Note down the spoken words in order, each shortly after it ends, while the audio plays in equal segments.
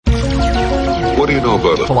do you know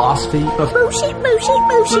about it? Philosophy. Bullshit.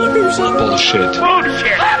 Bullshit.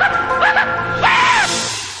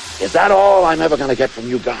 Is that all I'm ever gonna get from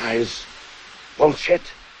you guys? Bullshit.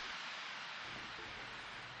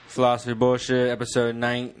 Philosophy Bullshit, episode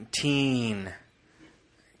 19.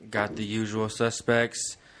 Got the usual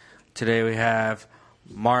suspects. Today we have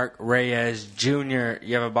Mark Reyes Jr.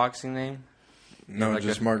 You have a boxing name? No, like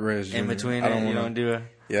just Mark Reyes Jr. In between I it, don't you wanna, don't do a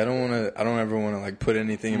Yeah, I don't ever want to like put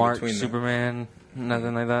anything Mark in between. Superman,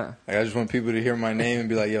 nothing like that. Like, I just want people to hear my name and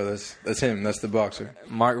be like, "Yo, that's him. That's the boxer."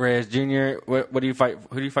 Mark Reyes Jr. What do you fight?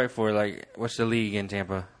 Who do you fight for? Like, what's the league in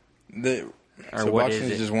Tampa? So what boxing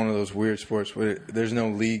is is it? just one of those weird sports where there's no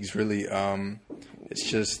leagues really. It's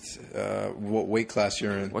just what weight class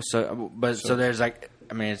you're in. So there's like,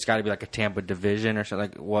 I mean, it's got to be like a Tampa division or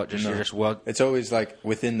something. Like what? Just No. you're just well. It's always like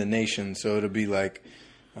within the nation, so it'll be like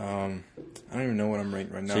I don't even know what I'm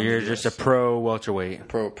ranked right now. So you're just a pro welterweight,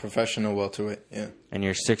 professional welterweight. Yeah, and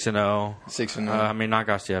you're 6-0. 6-0. How many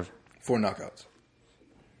knockouts do you have? 4 knockouts.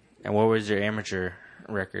 And what was your amateur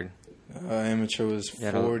record? Amateur was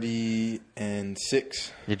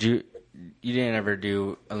 40-6. Did you didn't ever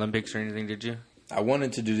do Olympics or anything, did you? I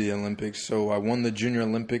wanted to do the Olympics, so I won the Junior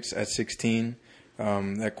Olympics at 16.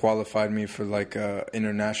 That qualified me for like a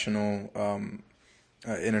international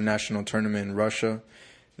tournament in Russia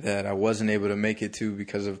that I wasn't able to make it to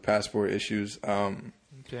because of passport issues. Yeah,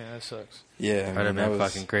 that sucks. Yeah, That'd have been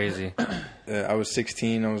fucking crazy. I was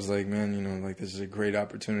 16. I was like, man, like this is a great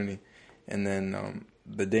opportunity. And then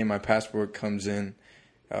the day my passport comes in,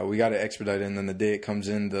 we got to expedite it. And then the day it comes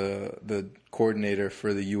in, the coordinator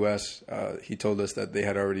for the U.S., he told us that they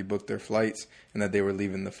had already booked their flights and that they were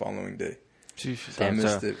leaving the following day. Damn, so I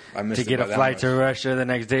missed it. To get a by flight that to much. Russia the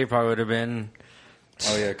next day probably would have been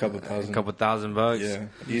Oh yeah, a couple thousand. $1,000. Yeah,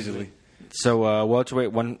 easily. So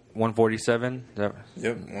welterweight 147. Yep,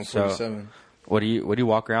 147. What do you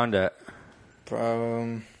walk around at?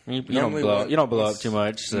 You don't blow up too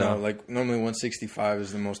much. So. No, like normally 165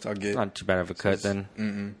 is the most I'll get. Not too bad of a cut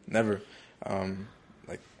then. Never.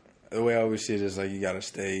 Like the way I always see it is like you got to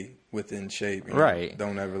stay within shape. You know? Right.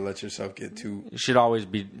 Don't ever let yourself get too. You should always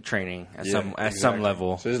be training at some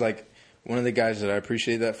level. So it's like one of the guys that I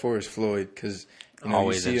appreciate that for is Floyd because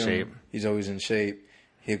always in shape. He's always in shape.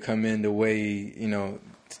 He'll come in to weigh,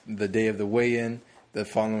 the day of the weigh-in. The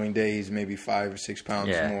following day, he's maybe 5 or 6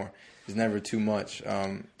 pounds more. He's never too much.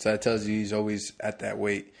 So that tells you he's always at that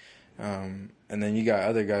weight. And then you got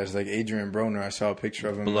other guys like Adrian Broner. I saw a picture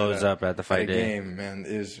of him. Blows up at the fight day. Game, man.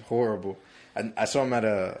 It was horrible. I saw him at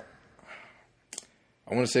I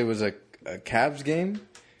want to say it was a Cavs game.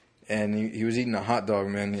 And he was eating a hot dog,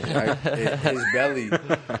 man. His belly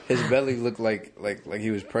looked like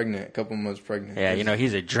he was pregnant, a couple months pregnant. Yeah,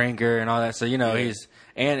 he's a drinker and all that. So he's,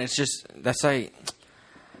 and it's just that's like,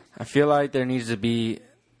 I feel like there needs to be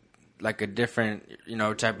like a different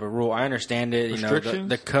type of rule. I understand it. Restrictions?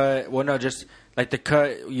 The cut. Well, no, just like the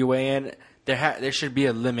cut you weigh in. There should be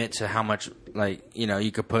a limit to how much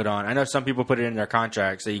you could put on. I know some people put it in their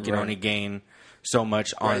contracts that you can only gain so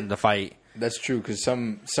much on the fight. That's true because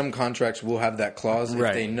some contracts will have that clause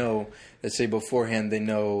if they know. Let's say beforehand they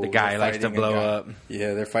know the guy likes to blow up.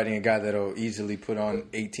 Yeah, they're fighting a guy that'll easily put on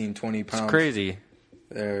 18, 20 pounds. It's crazy.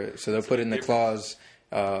 So they'll put in the clause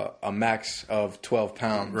a max of 12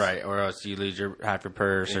 pounds. Right, or else you lose half your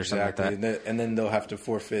purse or something like that. And then they'll have to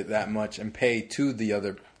forfeit that much and pay to the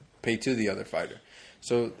other fighter.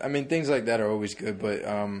 So I mean things like that are always good, but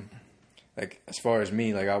like as far as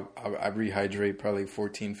me, like I rehydrate probably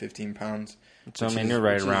 14, 15 pounds. So I mean you're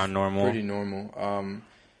right around normal. Pretty normal.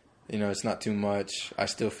 It's not too much. I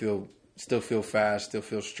still feel fast, still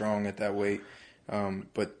feel strong at that weight.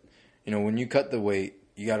 But when you cut the weight,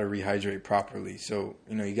 you got to rehydrate properly. So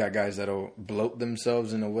you got guys that'll bloat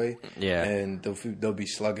themselves in a way, and they'll be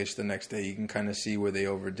sluggish the next day. You can kind of see where they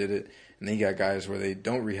overdid it. And then you got guys where they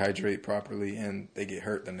don't rehydrate properly and they get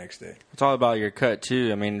hurt the next day. It's all about your cut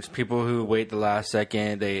too. I mean, it's people who wait the last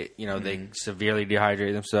second. They they severely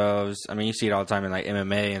dehydrate themselves. I mean, you see it all the time in like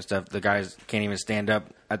MMA and stuff. The guys can't even stand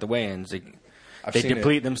up at the weigh-ins. They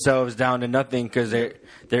deplete themselves down to nothing because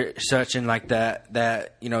they're such in like that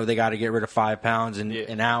they got to get rid of 5 pounds in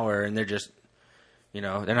an hour, and they're just they're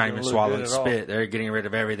not even swallowing spit. They're getting rid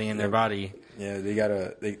of everything in their body. Yeah, they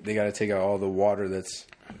gotta take out all the water that's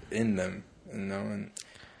in them, and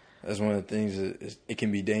that's one of the things that it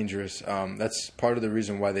can be dangerous. That's part of the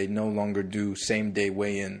reason why they no longer do same day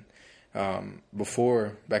weigh in.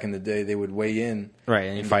 Before, back in the day, they would weigh in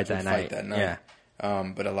and you fight that night. Yeah.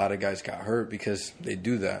 But a lot of guys got hurt because they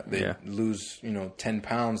do that. They lose 10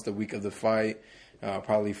 pounds the week of the fight,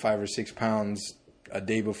 probably 5 or 6 pounds a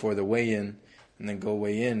day before the weigh in, and then go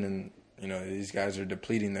weigh in, and You know, these guys are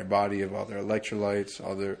depleting their body of all their electrolytes,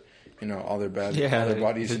 all their bad, Yeah, all their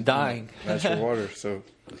bodies they're dying. natural water. So,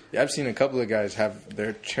 yeah, I've seen a couple of guys have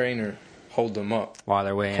their trainer hold them up while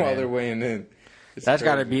they're weighing in. It's That's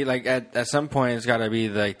got to crazy. be like at some point. It's got to be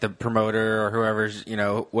like the promoter or whoever's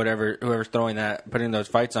whoever's throwing putting those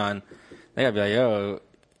fights on. They got to be like, yo,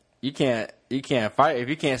 you can't fight if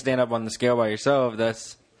you can't stand up on the scale by yourself.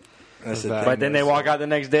 That's the bad. But then they walk out the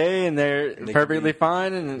next day and they're They could perfectly be-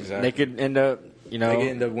 fine, and Exactly. they could end up They could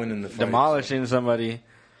end up winning the fight. demolishing somebody.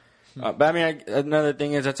 But I mean, another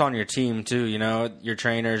thing is that's on your team too. You know, your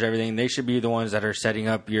trainers, everything. They should be the ones that are setting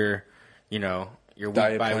up your week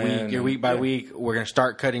Diet by plan week. Your week by yeah. week. We're gonna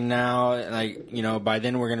start cutting now. Like by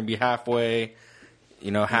then we're gonna be halfway.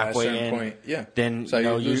 At a Halfway certain in. point, yeah. Then So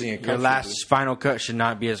you're losing it your comfortably. last final cut should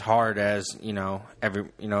not be as hard as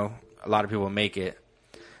a lot of people make it.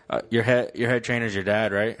 Your head trainer's your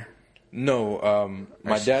dad, right? No,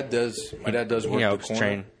 my dad does work He the helps corner.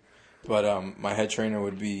 train But my head trainer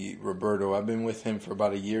would be Roberto. I've been with him for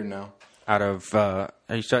about a year now. out of. Are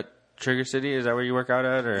you at Trigger City? Is that where you work out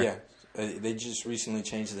at? Or? Yeah, they just recently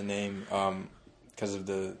changed the name because of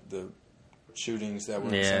the shootings that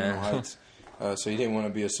were in Seminole Heights. So he didn't want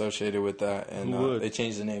to be associated with that, and they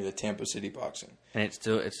changed the name to Tampa City Boxing. And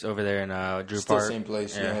it's over there in Drew Still Park. same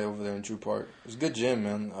place, yeah, over there in Drew Park. It's a good gym,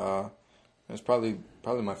 man. It's probably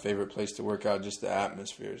my favorite place to work out. Just the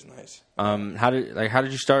atmosphere is nice. How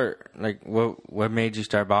did you start? Like what made you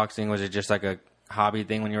start boxing? Was it just like a hobby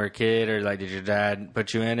thing when you were a kid, or like did your dad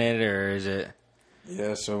put you in it, or is it?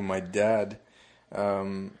 Yeah, so my dad,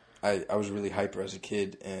 I was really hyper as a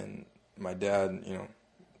kid, and my dad,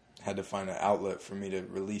 had to find an outlet for me to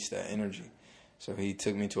release that energy. So he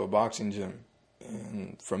took me to a boxing gym,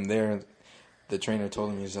 and from there, the trainer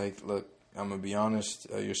told him, he's like, look, I'm going to be honest,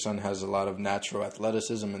 your son has a lot of natural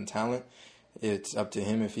athleticism and talent. It's up to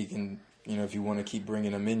him if he can, if you want to keep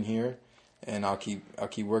bringing him in here, and I'll keep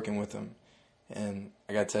working with him. And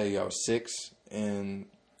I got to tell you, I was 6, and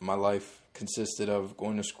my life consisted of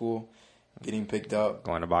going to school, getting picked up,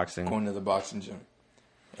 Going to boxing. going to the boxing gym.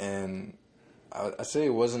 And I say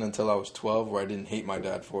it wasn't until I was 12 where I didn't hate my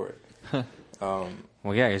dad for it.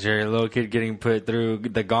 Well, yeah, because you're a little kid getting put through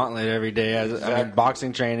the gauntlet every day. I mean, Exactly.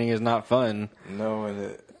 boxing training is not fun. No,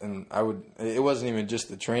 it wasn't even just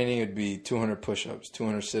the training. It'd be 200 push-ups,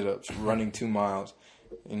 200 sit-ups, running 2 miles.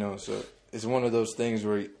 So it's one of those things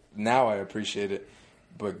where now I appreciate it.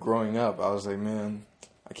 But growing up, I was like, man,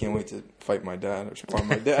 I can't wait to fight my dad or spar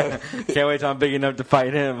my dad. Can't wait till I'm big enough to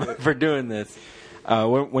fight him for doing this. How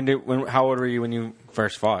old were you when you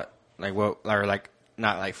first fought? Like what? Or like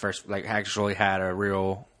not like first, like actually had a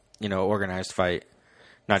real, organized fight,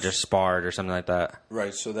 not just sparred or something like that.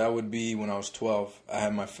 Right, so that would be when I was 12. I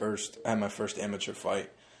had my first amateur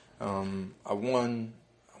fight. I want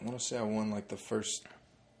to say I won like the first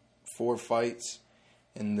 4 fights,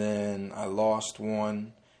 and then I lost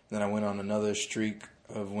one. Then I went on another streak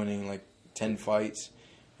of winning like 10 fights,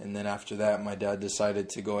 and then after that, my dad decided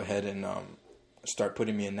to go ahead and start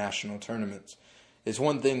putting me in national tournaments. It's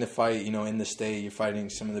one thing to fight, in the state. You're fighting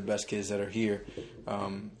some of the best kids that are here.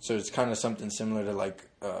 So it's kind of something similar to like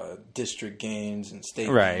district games and state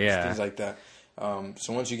games, things like that.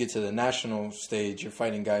 So once you get to the national stage, you're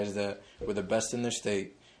fighting guys that were the best in their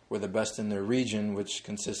state, were the best in their region, which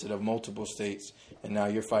consisted of multiple states, and now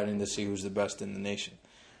you're fighting to see who's the best in the nation.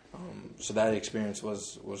 So that experience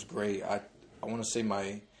was great. I want to say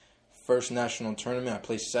my first national tournament, I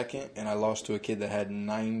placed second, and I lost to a kid that had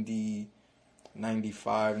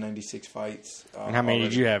 95, 96 fights. And how many already.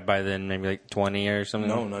 did you have by then? Maybe like 20 or something?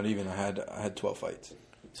 No, not even. I had 12 fights.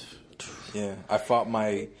 Yeah, I fought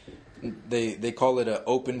they call it an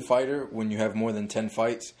open fighter when you have more than 10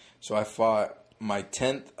 fights. So I fought my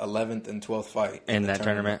 10th, 11th, and 12th fight in that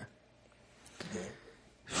tournament. Yeah.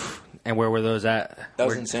 And where were those at? That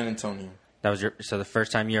was in San Antonio. That was so the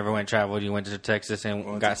first time you ever went traveled, you went to Texas and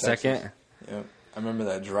Went got to Texas. second? Yeah. I remember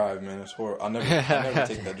that drive, man. It's horrible. I'll never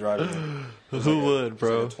take that drive again. Who would,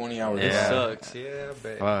 bro? It's like a 20-hour Yeah. drive. Sucks. Yeah, I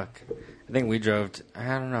bet. Fuck. I think we drove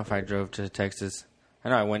I don't know if I drove to Texas. I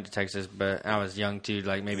know I went to Texas, but I was young too,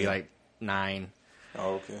 like maybe like 9.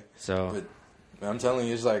 Oh, okay. So But man, I'm telling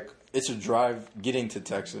you, it's a drive getting to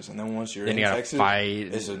Texas, and then once you're Then in you gotta Texas, fight.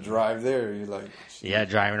 it's a drive there. You're like, yeah,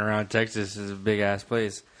 driving around Texas is a big ass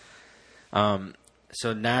place.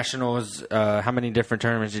 So nationals, how many different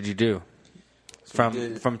tournaments did you do?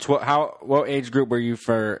 From 12, what age group were you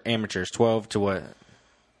for amateurs? 12 to what?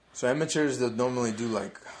 So amateurs, they'll normally do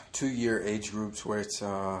like 2-year age groups where it's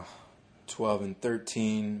 12 and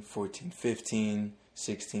 13, 14, 15,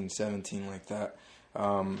 16, 17, like that.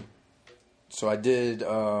 So I did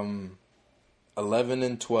 11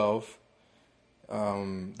 and 12,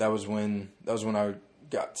 That was when I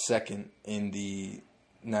got second in the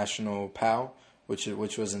national PAL, which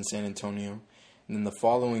was in San Antonio. And then the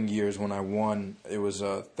following years when I won, it was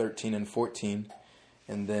 13 and 14.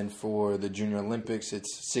 And then for the Junior Olympics,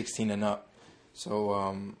 it's 16 and up.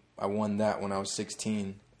 So I won that when I was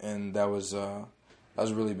 16, and that was a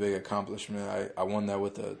really big accomplishment. I won that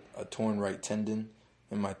with a torn right tendon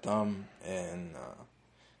in my thumb, and I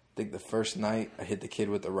think the first night I hit the kid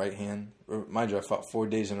with the right hand. Mind you, I fought 4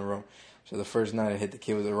 days in a row. So the first night I hit the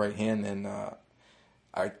kid with the right hand, and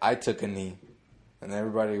I took a knee. And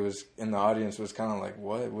everybody was in the audience was kind of like,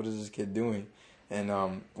 what is this kid doing? And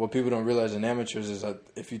what people don't realize in amateurs is that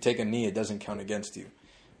if you take a knee, it doesn't count against you.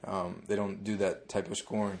 They don't do that type of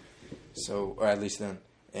scoring, or at least then.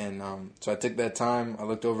 And so I took that time. I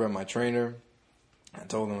looked over at my trainer. I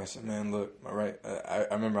told him, I said, man, look, my right. I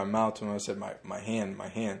remember I mouthed to him. I said, my hand.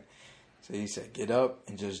 So he said, get up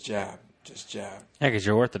and just jab. Yeah, because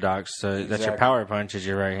you're orthodox, so exactly. That's your power punch is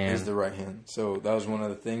your right hand. It's the right hand. So that was one of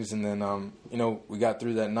the things. And then, we got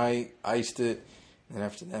through that night, iced it. And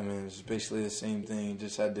after that, man, it was basically the same thing.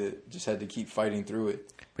 Just had to keep fighting through it.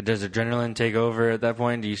 But does adrenaline take over at that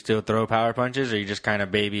point? Do you still throw power punches, or you just kind of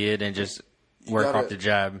baby it and just work off the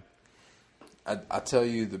jab? I tell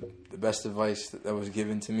you, the best advice that was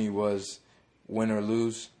given to me was, win or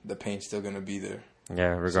lose, the pain's still going to be there.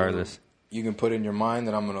 Yeah, regardless. So you can put in your mind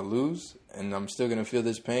that I'm going to lose, and I'm still going to feel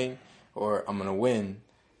this pain, or I'm going to win,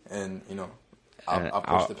 and, I'll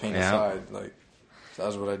push the pain aside. So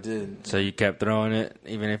that's what I did. So you kept throwing it,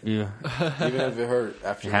 even if it hurt.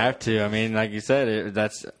 After you have to. I mean, like you said,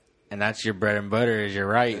 that's your bread and butter is your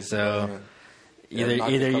right. It's so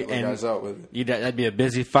that'd be a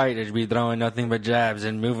busy fight. It'd be throwing nothing but jabs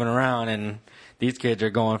and moving around, and these kids are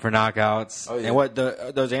going for knockouts. Oh, yeah. And what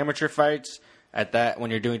those amateur fights at that when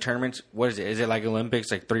you're doing tournaments? What is it? Is it like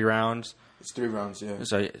Olympics, like 3 rounds? It's 3 rounds, yeah.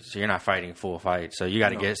 So you're not fighting full fight. So you got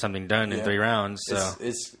to get something done in 3 rounds. So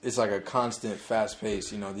it's like a constant fast pace.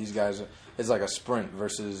 These guys it's like a sprint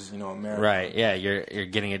versus a marathon. Right. Yeah. You're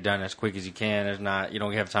getting it done as quick as you can. You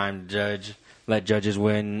don't have time to judge. Let judges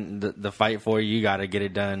win the fight for you. You got to get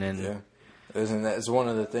it done. And yeah, it's one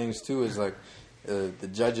of the things too. Is like the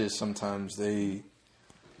judges sometimes I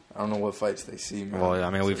don't know what fights they see. Man. Well, I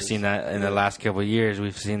mean, we've seen that in the last couple of years.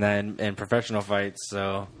 We've seen that in professional fights.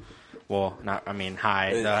 So. Well,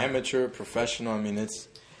 amateur, professional. I mean, it's.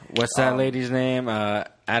 What's that lady's name?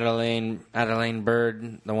 Adeline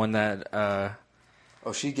Bird, the one that.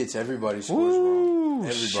 She gets everybody's scores wrong.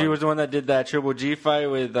 Everybody. She was the one that did that Triple G fight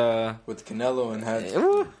with Canelo and had.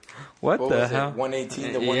 What the hell?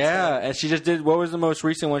 118 to 110. Yeah, and she just did. What was the most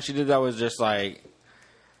recent one she did? That was just like.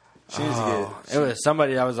 She needs to get. It was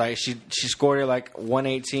somebody that was like she scored it like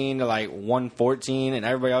 118 to like 114, and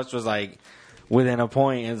everybody else was like. Within a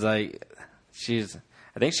point, it's like I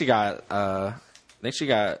think she got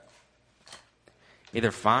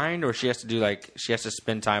either fined or she has to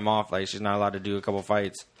spend time off. Like she's not allowed to do a couple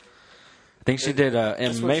fights. I think she did an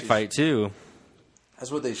MMA fight too. That's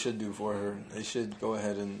what they should do for her. They should go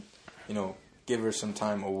ahead and give her some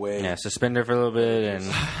time away. Yeah, suspend her for a little bit and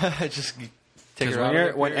just take her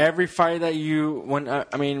out. When every fight that you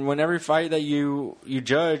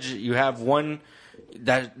judge, you have one.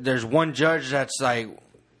 There's one judge that's like,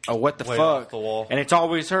 oh, what the fuck? And it's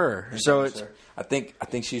always her. I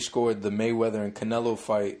think she scored the Mayweather and Canelo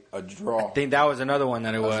fight a draw. I think that was another one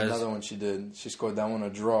that was. Another one she did. She scored that one a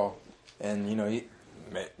draw. And,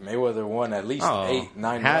 Mayweather won at least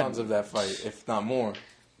 8-9 rounds of that fight, if not more.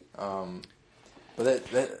 But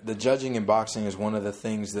the judging in boxing is one of the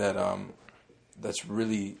things that that's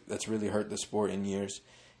really hurt the sport in years.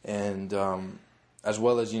 And as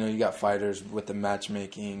well as, you got fighters with the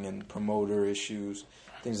matchmaking and promoter issues,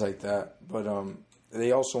 things like that. But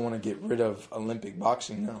they also want to get rid of Olympic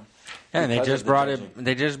boxing now. Yeah, and they just brought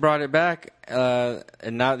it back. And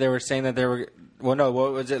now they were saying that they were. Well, no,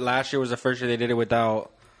 what was it? Last year was the first year they did it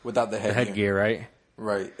without the headgear, right?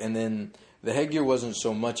 Right, and then the headgear wasn't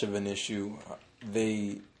so much of an issue.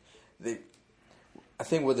 I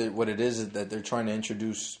think what it is that they're trying to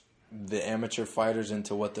introduce the amateur fighters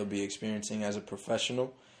into what they'll be experiencing as a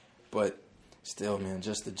professional, but still, man,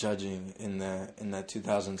 just the judging in that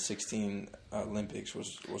 2016 Olympics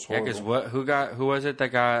was horrible. Yeah, because who was it that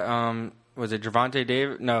got was it Gervonta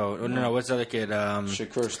Davis? No, what's the other kid?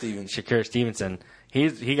 Shakur Stevenson.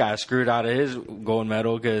 He got screwed out of his gold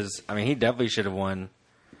medal because he definitely should have won.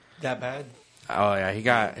 That bad? Oh yeah, he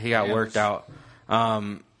got worked out.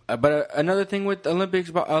 But another thing with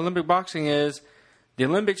Olympic boxing is. The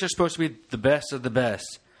Olympics are supposed to be the best of the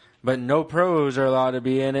best, but no pros are allowed to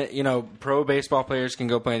be in it. Pro baseball players can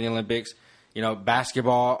go play in the Olympics.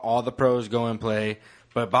 basketball, all the pros go and play.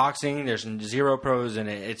 But boxing, there's 0 pros in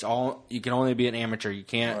it. It's all you can only be an amateur. You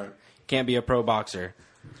can't be a pro boxer,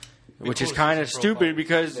 which is kind of stupid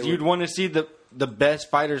because you'd want to see the best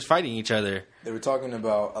fighters fighting each other. They were talking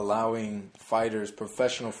about allowing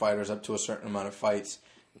professional fighters, up to a certain amount of fights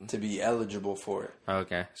to be eligible for it.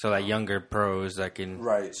 Okay, so like younger pros that can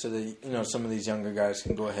so that some of these younger guys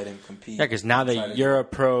can go ahead and compete. Yeah, because now that you're a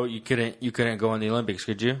pro, you couldn't go in the Olympics,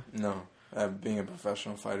 could you? No, being a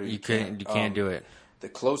professional fighter, you can't do it. The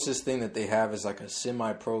closest thing that they have is like a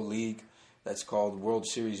semi-pro league that's called World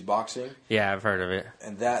Series Boxing. Yeah, I've heard of it.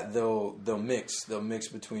 And that they'll mix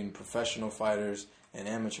between professional fighters and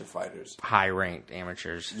amateur fighters. High ranked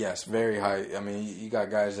amateurs. Yes, very high. I mean, you got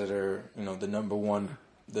guys that are the number one.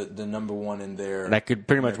 The number one in their that could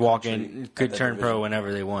pretty much walk in, could turn division. pro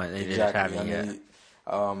whenever they want. They just haven't yet.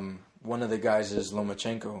 One of the guys is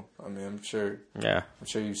Lomachenko. I mean, I'm sure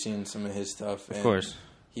you've seen some of his stuff. Of course,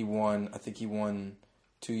 he won. I think he won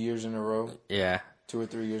 2 years in a row. Yeah, 2 or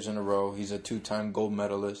 3 years in a row. He's a 2-time gold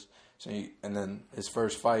medalist. So and then his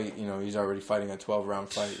first fight, he's already fighting a 12-round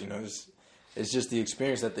fight. It's just the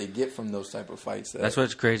experience that they get from those type of fights. That's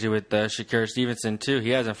what's crazy with Shakur Stevenson too.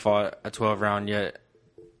 He hasn't fought a 12-round yet.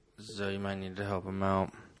 So you might need to help him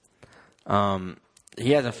out.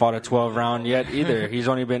 He hasn't fought a 12-round yet either. He's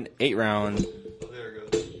only been 8 rounds. There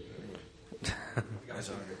it goes.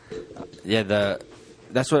 Yeah,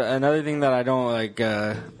 that's what another thing that I don't like.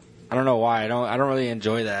 I don't know why I don't really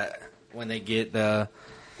enjoy that when they get the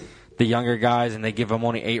younger guys and they give them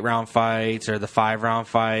only 8-round fights or the 5-round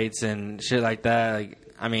fights and shit like that. Like,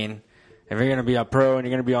 I mean, if you're gonna be a pro and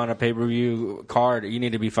you're gonna be on a pay-per-view card, you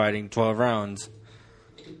need to be fighting 12 rounds.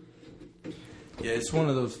 Yeah, it's one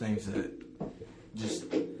of those things that just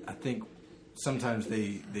I think sometimes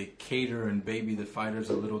they cater and baby the fighters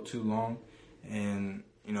a little too long, and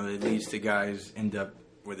it leads to guys end up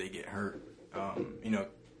where they get hurt.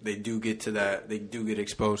 They do get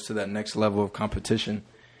exposed to that next level of competition,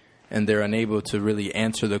 and they're unable to really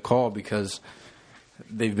answer the call because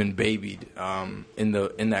they've been babied in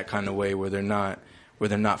that kind of way where they're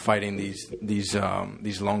not fighting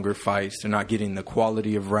these longer fights. They're not getting the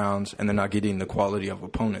quality of rounds, and they're not getting the quality of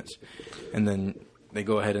opponents. And then they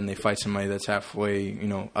go ahead and they fight somebody that's halfway,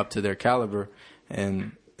 up to their caliber,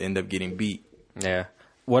 and end up getting beat. Yeah.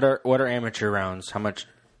 What are amateur rounds? How much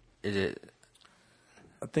is it?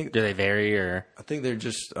 I think. Do they vary or? I think they're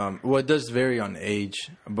just. It does vary on age,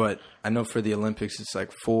 but I know for the Olympics it's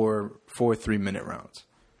like four 3-minute rounds.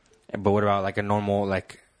 But what about like a normal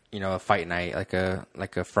a fight night, like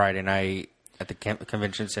a Friday night at the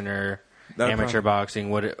convention center, amateur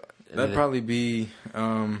boxing? That'd probably be.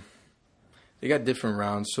 They got different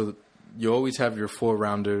rounds, so you always have your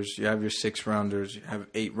 4-rounders, you have your 6-rounders, you have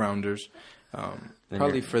 8-rounders.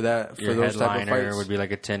 Probably for those type of fights would be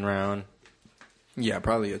like a 10-round. Yeah,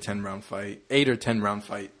 probably a 10-round fight. 8 or 10-round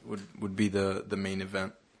fight would be the main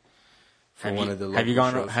event for one of the local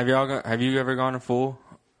shows. Have you ever gone a full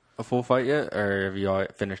fight yet, or have you all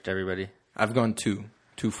finished everybody? I've gone two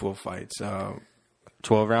full fights.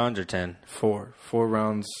 12 rounds or 10? 4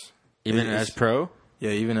 rounds. Even as pro?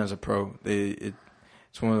 Yeah, even as a pro,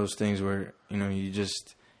 it's one of those things where you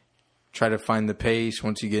just try to find the pace.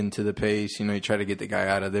 Once you get into the pace, you try to get the guy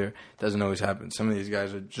out of there. Doesn't always happen. Some of these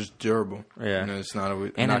guys are just durable. Yeah, it's not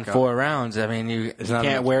always. And in 4 rounds, I mean, you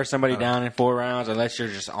can't wear somebody down in 4 rounds unless you're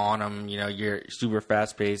just on them. You're super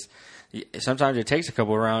fast paced. Sometimes it takes a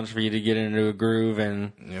couple of rounds for you to get into a groove.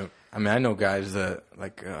 And I mean, I know guys that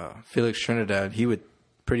like Felix Trinidad. He would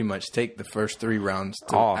pretty much take the first 3 rounds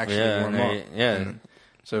to actually warm up. Yeah. And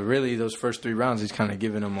so really, those first 3 rounds, he's kind of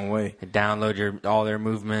giving them away. Download all their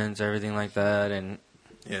movements, everything like that, and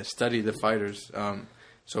study the fighters.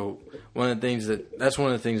 So one of the things that's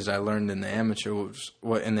one of the things that I learned in the amateurs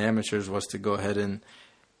was to go ahead and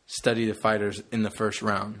study the fighters in the first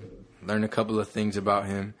round, learn a couple of things about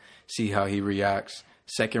him, see how he reacts.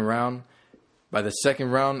 By the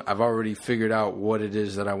second round, I've already figured out what it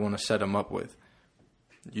is that I want to set him up with.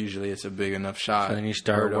 Usually it's a big enough shot. So then you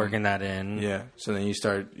start working that in. Yeah. So then you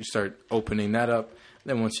start opening that up.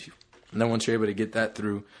 Then once you're able to get that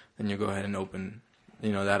through, then you go ahead and open.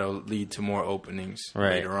 That'll lead to more openings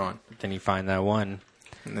later on. Then you find that one.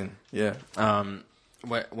 And then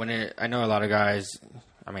I know a lot of guys.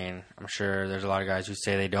 I mean, I'm sure there's a lot of guys who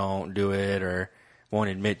say they don't do it or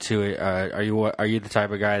won't admit to it. Are you the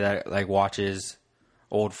type of guy that watches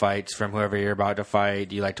old fights from whoever you're about to fight?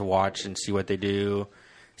 Do you like to watch and see what they do?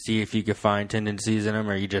 See if you could find tendencies in them,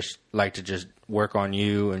 or you just like to just work on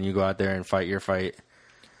you and you go out there and fight your fight?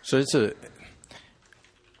 So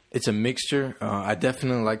It's a mixture. I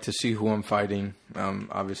definitely like to see who I'm fighting.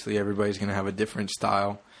 Obviously, everybody's going to have a different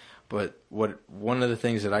style. But one of the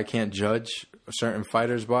things that I can't judge certain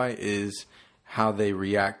fighters by is how they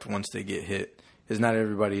react once they get hit. Because not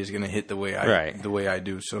everybody is going to hit the way I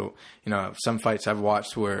do. So, some fights I've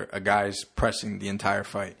watched where a guy's pressing the entire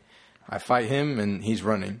fight. I fight him and he's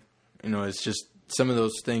running. It's just some of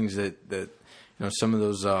those things that some of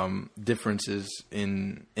those differences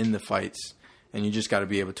in the fights. And you just got to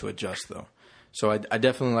be able to adjust, though. So I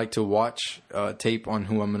definitely like to watch tape on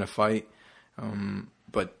who I'm going to fight.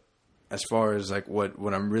 But as far as like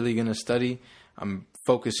what I'm really going to study, I'm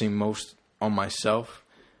focusing most on myself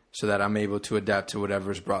so that I'm able to adapt to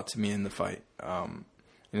whatever's brought to me in the fight.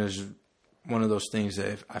 It's one of those things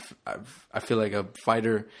that I feel like a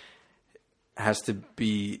fighter has to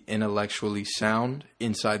be intellectually sound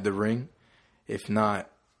inside the ring. If not,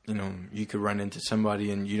 you could run into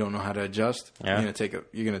somebody and you don't know how to adjust. Yeah. You're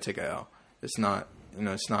gonna take a L. It's not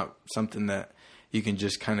something that you can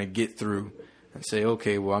just kind of get through and say,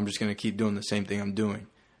 okay, well, I'm just gonna keep doing the same thing I'm doing,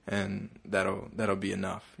 and that'll be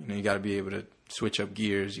enough. You got to be able to switch up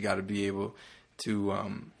gears. You got to be able to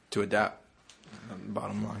adapt.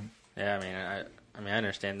 Bottom line. Yeah, I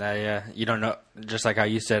understand that. Yeah, you don't know. Just like how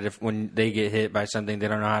you said, if when they get hit by something, they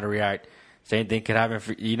don't know how to react. Same thing could happen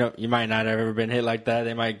for you might not have ever been hit like that.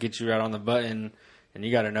 They might get you right on the button, and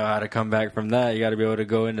you got to know how to come back from that. You got to be able to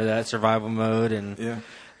go into that survival mode, and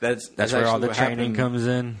that's where all the training comes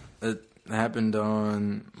in. It happened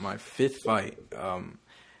on my 5th fight. So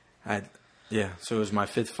it was my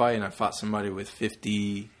 5th fight, and I fought somebody with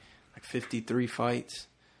 53 fights,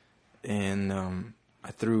 and I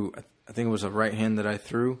think it was a right hand that I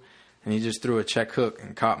threw, and he just threw a check hook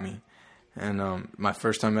and caught me. And my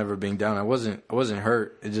first time ever being down, I wasn't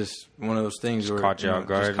hurt. It's just one of those things where caught you off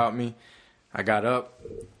guard. Just caught me. I got up,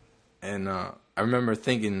 and I remember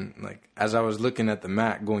thinking, like, as I was looking at the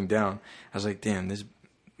mat going down, I was like, "Damn, this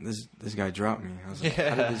guy dropped me." I was like,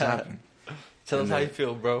 "How did this happen?" Tell us how you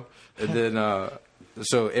feel, bro. And then,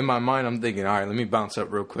 so in my mind, I'm thinking, all right, let me bounce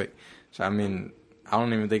up real quick. So I don't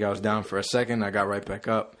even think I was down for a second. I got right back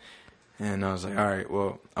up, and I was like, all right,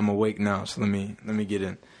 well, I'm awake now, so let me get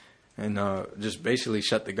in. And just basically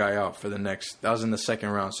shut the guy out for the next. That was in the 2nd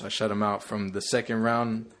round, so I shut him out from the 2nd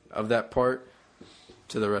round of that part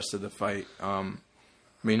to the rest of the fight.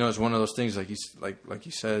 It's one of those things like you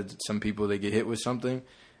said. Some people, they get hit with something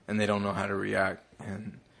and they don't know how to react,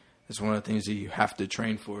 and it's one of the things that you have to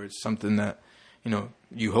train for. It's something that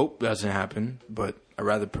you hope doesn't happen, but I'd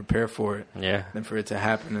rather prepare for it than for it to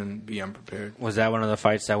happen and be unprepared. Was that one of the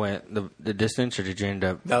fights that went the distance, or did you end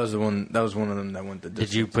up? That was the one. That was one of them that went the distance.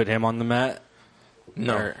 Did you put him on the mat?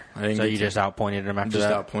 No, I didn't. So you just outpointed him after that?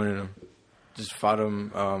 Just outpointed him. Just fought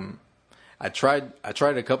him. I tried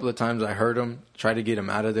a couple of times. I hurt him. Tried to get him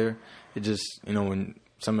out of there. It just when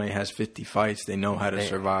somebody has 50 fights, they know how to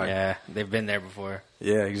survive. Yeah, they've been there before.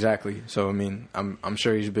 Yeah, exactly. So I'm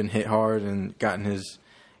sure he's been hit hard and gotten his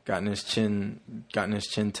chin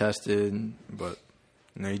tested, but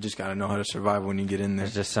you just got to know how to survive when you get in there.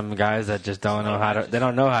 There's just some guys that just don't know how to. They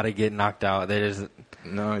don't know how to get knocked out. They just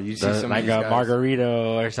you see some like of these a guys,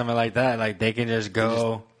 Margarito or something like that. Like they can just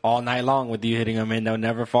go all night long with you hitting them and they'll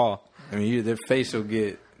never fall. Their face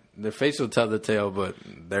will tell the tale, but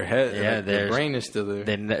their head, their brain is still there.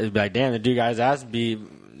 Then it'd be like, damn, the dude guy's ass he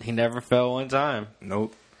never fell one time.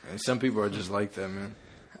 Nope. And some people are just like that, man.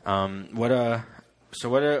 What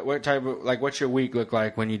type of, like, what's your week look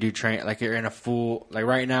like when you do train? Like, you're in a full, like,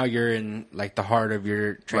 right now you're in, like, the heart of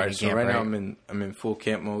your training camp, right? Now I'm in full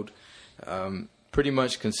camp mode. Pretty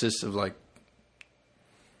much consists of, like,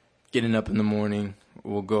 getting up in the morning.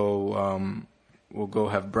 We'll go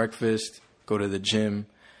have breakfast, go to the gym.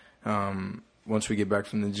 Once we get back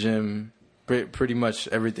from the gym, pretty much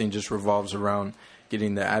everything just revolves around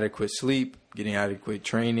getting the adequate sleep, getting adequate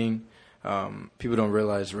training. People don't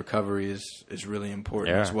realize recovery is really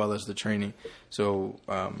important as well as the training. So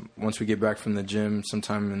once we get back from the gym,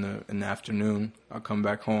 sometime in the afternoon, I'll come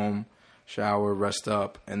back home, shower, rest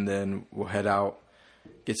up, and then we'll head out,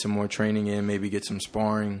 get some more training in, maybe get some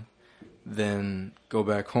sparring, then go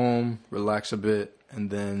back home, relax a bit,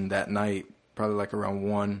 and then that night, probably like around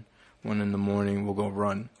 1 in the morning, we'll go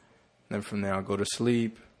run. Then from there, I'll go to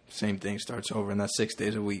sleep. Same thing starts over, and that's 6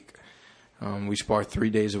 days a week. We spar 3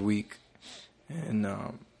 days a week. And,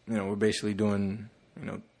 we're basically doing,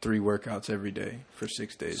 3 workouts every day for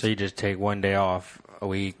 6 days. So you just take 1 day off a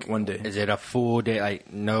week? 1 day. Is it a full day,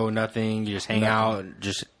 like nothing? You just hang out,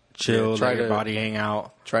 just chill, let your body hang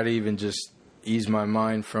out? Try to even just ease my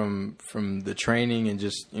mind from the training and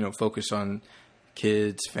just, focus on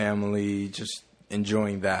kids, family, just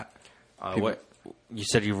enjoying that. you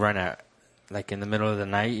said you run at like in the middle of the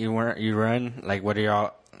night. You run like what are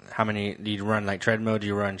y'all? How many do you run? Like treadmill? Do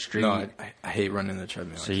you run street? No, I hate running the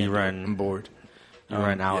treadmill. So you run. I'm bored. You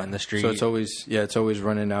run out in the street. So it's always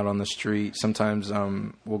running out on the street. Sometimes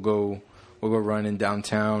we'll go run in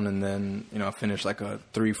downtown, and then I'll finish like a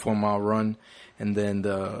 3-4 mile run, and then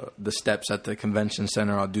the steps at the convention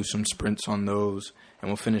center, I'll do some sprints on those, and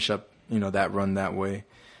we'll finish up that run that way.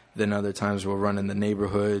 Then other times we'll run in the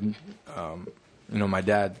neighborhood. My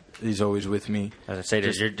dad, he's always with me. As I say,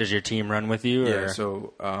 does your team run with you? Yeah. Or?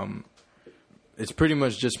 So it's pretty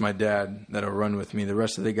much just my dad that'll run with me. The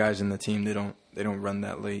rest of the guys in the team, they don't run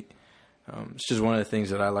that late. It's just one of the things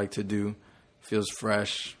that I like to do. Feels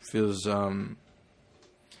fresh. Feels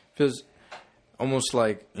almost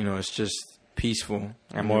like it's just peaceful.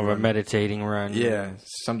 And more of a meditating run. Yeah,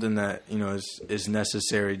 something that is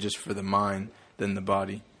necessary just for the mind than the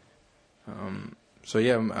body. So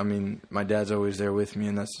yeah, I mean, my dad's always there with me,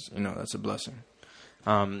 and that's a blessing.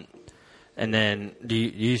 And then do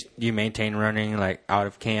you maintain running like out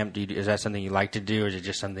of camp? Is that something you like to do, or is it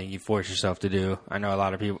just something you force yourself to do? I know a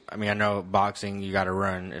lot of people. I mean, I know boxing, you got to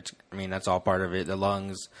run. That's all part of it. The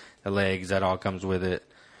lungs, the legs, that all comes with it.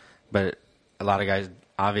 But a lot of guys,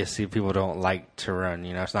 obviously, people don't like to run.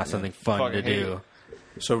 It's not something fun to do.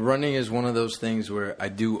 So running is one of those things where I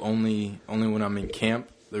do only when I'm in camp.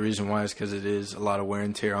 The reason why is because it is a lot of wear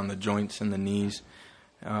and tear on the joints and the knees.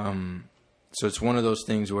 So it's one of those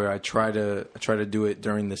things where I try to do it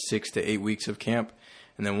during the 6 to 8 weeks of camp,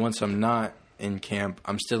 and then once I'm not in camp,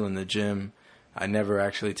 I'm still in the gym. I never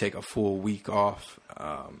actually take a full week off.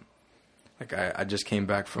 I just came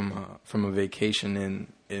back from a vacation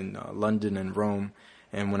in London and Rome,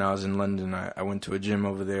 and when I was in London, I went to a gym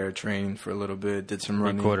over there, trained for a little bit, did some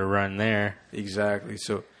running. Quarter run there. Exactly.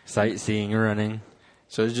 So sightseeing, running.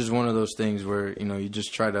 So it's just one of those things where you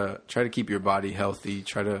just try to keep your body healthy,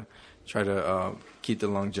 try to keep the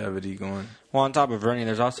longevity going. Well, on top of running,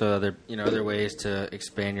 there's also other ways to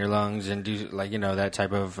expand your lungs and do that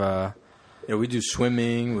type of. Yeah, we do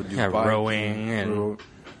swimming, we do rowing, and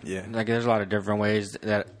yeah, there's a lot of different ways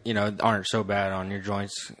that aren't so bad on your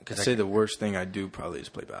joints. I'd say the worst thing I do probably is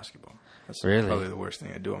play basketball. That's really probably the worst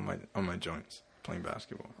thing I do on my joints, playing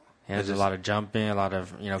basketball. Yeah, there's a lot of jumping, a lot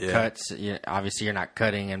of cuts. Obviously, you're not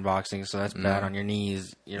cutting in boxing, so that's bad on your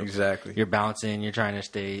knees. Exactly. You're bouncing. You're trying to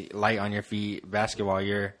stay light on your feet. Basketball,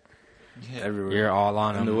 you're everywhere. You're all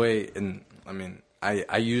on them.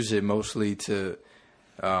 I use it mostly to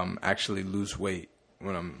actually lose weight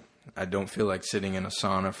when I don't feel like sitting in a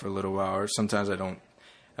sauna for a little while. Or sometimes I don't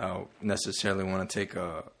necessarily want to take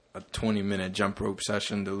a 20-minute jump rope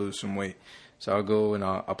session to lose some weight. So I'll go and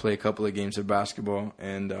I'll play a couple of games of basketball,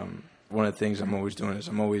 and one of the things I'm always doing is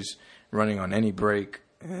I'm always running on any break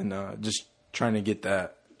and just trying to get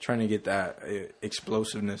that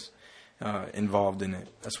explosiveness involved in it.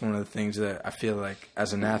 That's one of the things that I feel like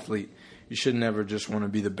as an athlete, you should never just want to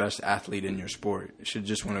be the best athlete in your sport. You should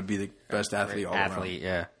just want to be the best athlete all around.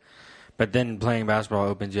 Yeah. But then playing basketball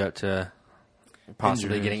opens you up to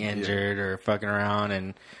possibly getting injured or fucking around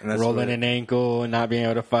and rolling an ankle and not being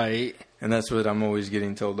able to fight. And that's what I'm always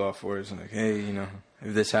getting told off for. Is like, hey,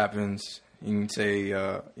 if this happens, you can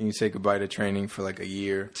say goodbye to training for like a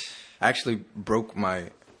year. I actually broke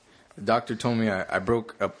the doctor told me I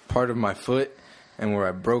broke a part of my foot, and where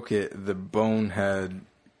I broke it, the bone had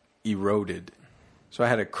eroded. So I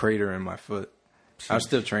had a crater in my foot. I was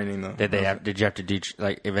still training though. Did you have to do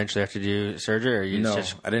eventually have to do surgery, or no?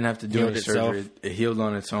 I didn't have to do any surgery. It healed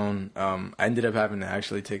on its own. I ended up having to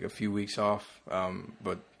actually take a few weeks off.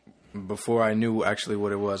 But before I knew actually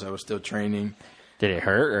what it was, I was still training. Did it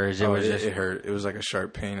hurt, or it hurt? It was like a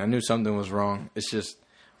sharp pain. I knew something was wrong. It's just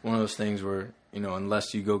one of those things where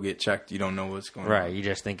unless you go get checked, you don't know what's going on. Right. You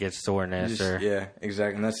just think it's soreness, yeah,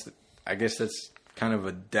 exactly. And I guess that's kind of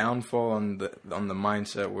a downfall on the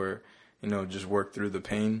mindset where. Just work through the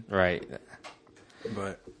pain. Right.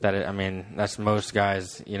 But that's most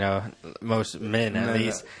guys, most men at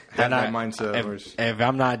least. Have that mindset. If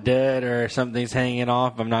I'm not dead or something's hanging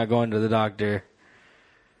off, I'm not going to the doctor.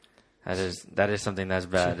 That is something that's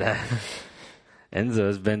bad.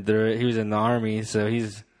 Enzo's been through it. He was in the Army, so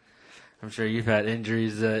I'm sure you've had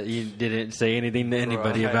injuries that you didn't say anything to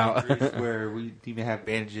anybody about. Where we didn't even have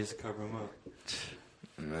bandages to cover them up.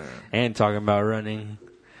 Man. And talking about running.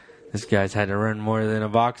 This guy's had to run more than a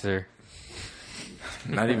boxer.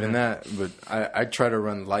 Not even that, but I try to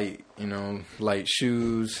run light, light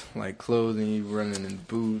shoes, light clothing, running in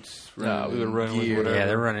boots, we would run with whatever. Yeah,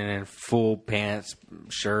 they're running in full pants,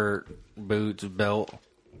 shirt, boots, belt,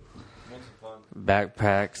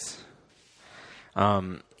 backpacks.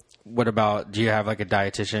 what about? Do you have like a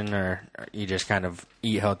dietitian, or you just kind of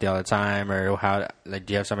eat healthy all the time, or how? Like,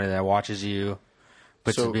 do you have somebody that watches you,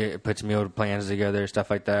 puts meal plans together, stuff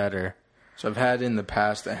like that, or? So I've had in the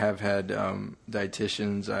past. I have had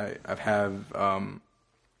dietitians. I've have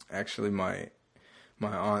actually my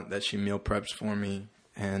aunt that she meal preps for me,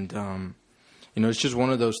 and it's just one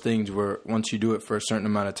of those things where once you do it for a certain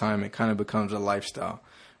amount of time, it kind of becomes a lifestyle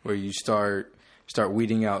where you start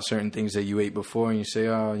weeding out certain things that you ate before, and you say,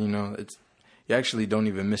 you actually don't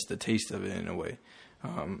even miss the taste of it in a way.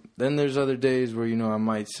 Then there's other days where I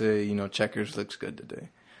might say Checkers looks good today,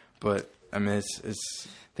 but I mean it's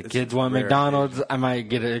the kids want McDonald's. I might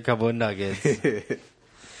get a couple of nuggets.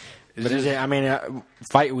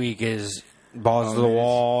 Fight week is balls to the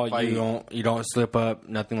wall. Fight. You don't slip up.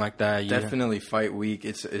 Nothing like that. Definitely fight week.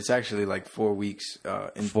 It's actually like 4 weeks.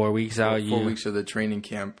 4 weeks out. 4 weeks of the training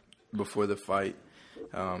camp before the fight.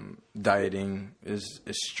 Dieting is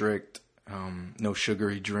strict. No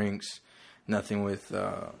sugary drinks. Nothing with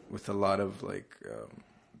a lot of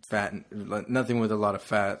fat. Nothing with a lot of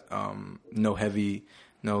fat. No heavy.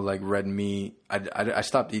 No red meat. I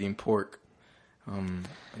stopped eating pork.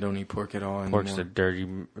 I don't eat pork at all anymore. Pork's a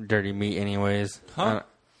dirty meat, anyways. Huh?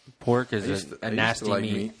 Pork is a nasty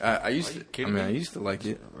meat. I used to like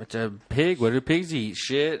it. It's a pig. What do pigs eat?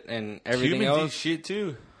 Shit and everything Humans else. eat shit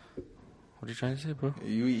too. What are you trying to say, bro?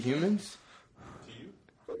 You eat humans?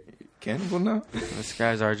 Cannibal now? This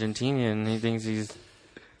guy's Argentinian. He thinks he's.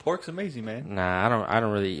 Pork's amazing, man. Nah, I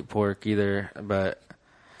don't really eat pork either. But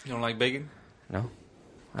You don't like bacon? no,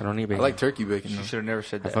 I don't eat bacon. I like turkey bacon. You Though. should have never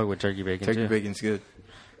said I that. fuck with turkey bacon. Turkey too. bacon's good.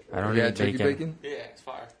 I don't Yeah, eat turkey bacon. Yeah, it's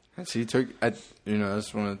fire. See, turkey.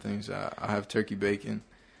 That's one of the things. I have turkey bacon.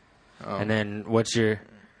 And then what's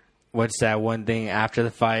that one thing after the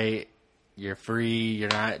fight? You're free. You're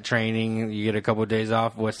not training. You get a couple of days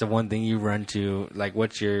off. What's the one thing you run to? Like,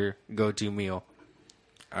 what's your go-to meal?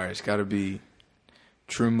 All right, it's got to be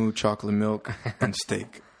True Moo chocolate milk and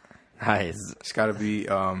steak. Nice. It's got to be.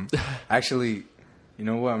 Actually, you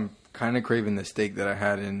know what? I'm kind of craving the steak that I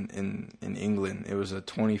had in England. It was a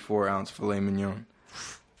 24-ounce filet mignon.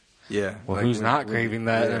 Yeah. Well, who's not craving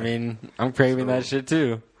that? Yeah. I mean, I'm craving that shit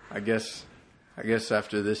too. I guess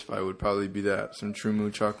after this fight would probably be that. Some True Moo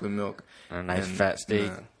chocolate milk. A nice fat steak.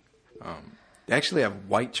 They actually have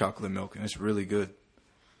white chocolate milk, and it's really good.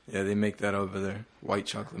 Yeah, they make that over there. White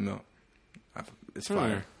chocolate milk. It's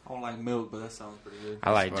fire. I don't like milk, but that sounds pretty good.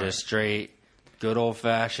 I like fire. just straight, good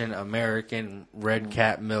old-fashioned American red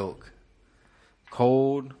cat milk.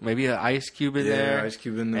 Cold, maybe an ice cube in there. Ice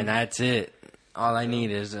cube in there. And that's it. All I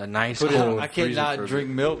need is a nice Put it cold. I cannot freezer drink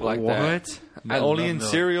milk like that. What? Only love in milk.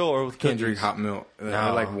 cereal or with Can't cookies. drink hot milk.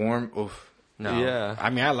 I like warm. Oof. No. Yeah. I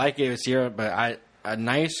mean, I like it with syrup, but a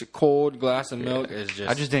nice cold glass of milk is just.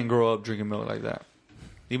 I just didn't grow up drinking milk like that.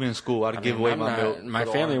 Even in school, I'd give away I'm my not- milk. My for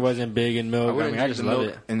the family orange. wasn't big in milk. I wouldn't mean, I drink just the love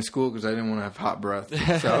milk it. in school because I didn't want to have hot breath.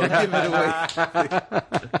 So I would give it away.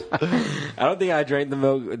 I don't think I drank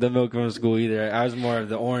the milk from school either. I was more of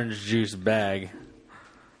the orange juice bag.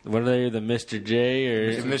 What are they? The Mr. J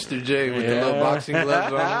or Mr. J with the Yeah. little boxing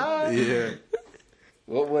gloves on. Yeah.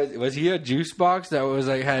 what was he a juice box that was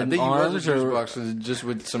like I had think arms he was a juice or box just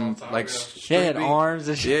with some like he had stripy- arms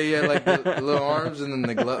and shit. Yeah, like the little arms and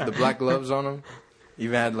then the black gloves on them.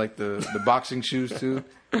 Even had like the boxing shoes too.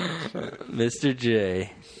 Mr.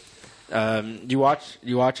 J. You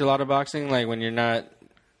watch a lot of boxing like when you're not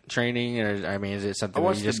training, or I mean, is it something I that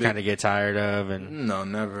watch you the just big- kind of get tired of? And No,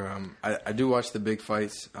 never. I do watch the big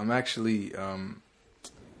fights. I'm actually I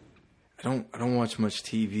don't watch much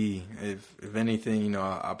TV. If anything,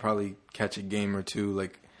 I'll probably catch a game or two.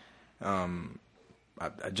 Like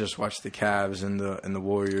I just watched the Cavs and the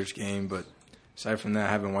Warriors game, but aside from that,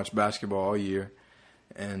 I haven't watched basketball all year.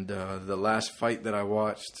 And the last fight that I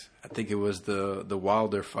watched, I think it was the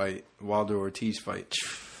Wilder Ortiz fight,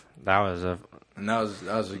 that was and that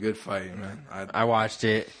was a good fight, man. I watched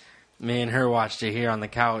it. Me and her watched it here on the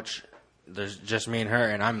couch. There's just me and her,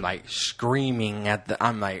 and I'm like screaming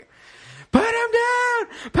I'm like, put him down,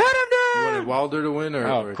 put him You down. wanted Wilder to win, or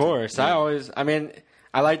Of course, I mean,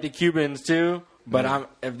 I like the Cubans too, but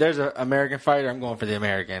if there's an American fighter, I'm going for the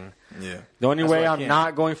American. Yeah. The only That's way why I I'm can't.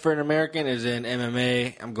 not going for an American is in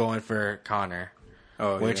MMA. I'm going for Conor,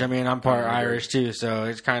 Oh, which yeah. I mean, I'm part Conor Irish too, so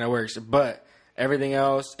it kind of works. But everything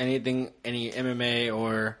else, any MMA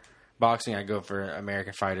or boxing, I go for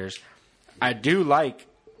American fighters. I do like,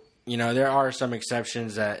 there are some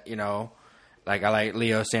exceptions that, like I like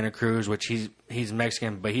Leo Santa Cruz, which he's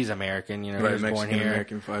Mexican, but he's American. He Right, was born Mexican here.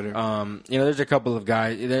 American fighter. There's a couple of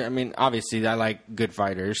guys. I mean, obviously, I like good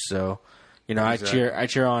fighters, so Exactly. I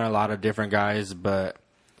cheer on a lot of different guys. But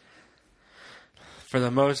For the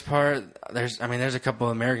most part, there's a couple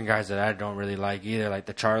of American guys that I don't really like either, like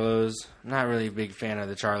the Charlos. I'm not really a big fan of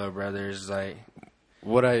the Charlo brothers. Like,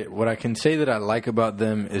 what I can say that I like about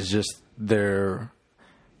them is just their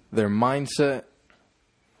mindset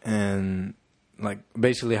and like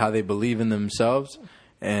basically how they believe in themselves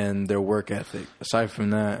and their work ethic. Aside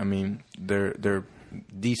from that, I mean, they're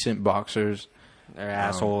decent boxers. They're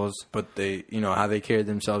assholes, but they, how they carry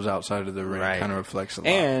themselves outside of the ring kind of reflects a lot.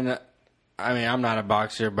 And I mean, I'm not a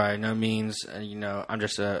boxer by no means. I'm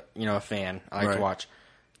just a fan. I like to watch.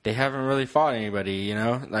 They haven't really fought anybody.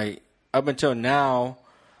 Like up until now,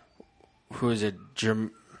 who is it?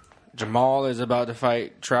 Jamal is about to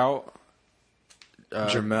fight Trout.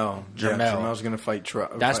 Jermell. Yeah, Jermell's going to fight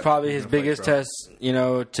Trout. That's probably his biggest test,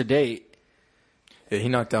 to date. Yeah, he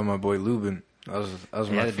knocked out my boy Lubin. That was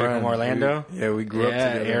my friend from Orlando. We grew up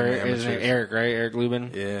together. Eric, right? Eric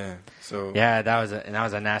Lubin. Yeah. So that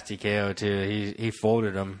was a nasty KO too. He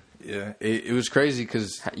folded him. Yeah, it was crazy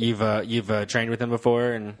because you've trained with him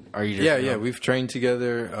before, and are you? Just, we've trained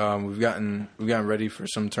together. We've gotten ready for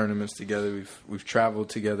some tournaments together. We've traveled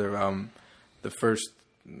together.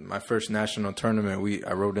 My first national tournament,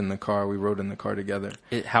 I rode in the car. We rode in the car together.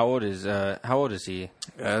 How old is he?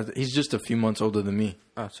 He's just a few months older than me.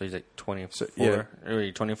 Oh, so he's like 24. So, yeah.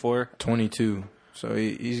 Really, 24? 22. So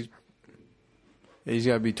he's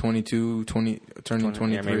got to be 22, turning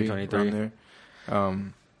 23. Yeah, maybe 23. Around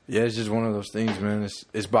there. It's just one of those things, man.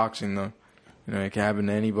 It's boxing, though. It can happen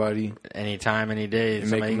to anybody. Anytime, any day.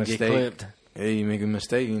 Somebody can get clipped. Yeah, you make a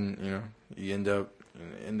mistake, and, you end up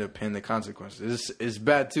paying the consequences. It's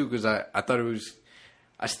bad, too, because I thought it was...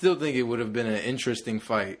 I still think it would have been an interesting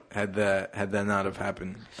fight had that not have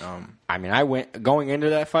happened. I mean, going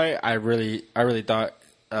into that fight. I really thought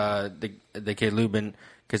the kid Lubin,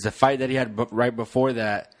 because the fight that he had right before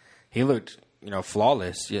that, he looked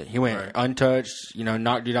flawless. Yeah, he went untouched.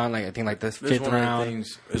 Knocked you down like the fifth round.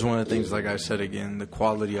 It's one of the things. Like I said again, the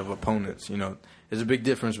quality of opponents. There's a big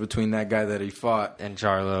difference between that guy that he fought and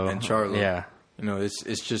Charlo. Yeah,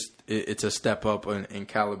 it's a step up in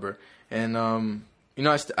caliber and.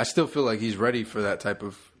 I still feel like he's ready for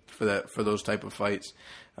for those type of fights.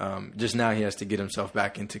 Just now he has to get himself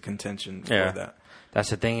back into contention for that. That's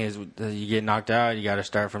the thing is you get knocked out, you got to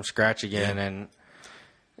start from scratch again. Yeah. And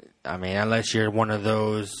I mean, unless you're one of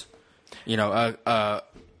those, like a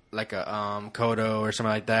Cotto or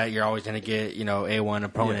something like that, you're always going to get A1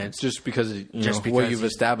 opponents just because what you've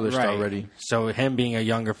established already. So him being a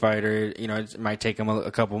younger fighter, it might take him a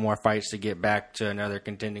couple more fights to get back to another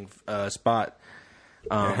contending spot.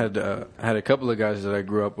 I had a couple of guys that I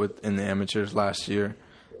grew up with in the amateurs last year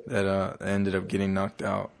that ended up getting knocked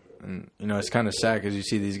out, and it's kind of sad because you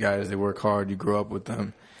see these guys, they work hard, you grow up with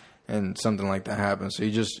them, and something like that happens. So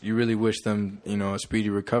you really wish them a speedy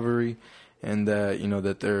recovery, and that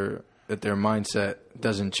their mindset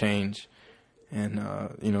doesn't change, and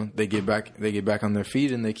they get back on their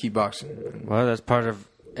feet and they keep boxing. Well, that's part of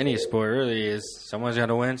any sport, really. Is someone's got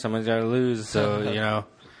to win, someone's got to lose. So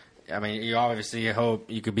I mean, you obviously hope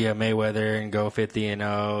you could be a Mayweather and go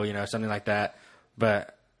 50-0, something like that.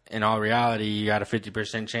 But in all reality, you got a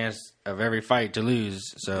 50% chance of every fight to lose.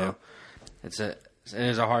 So it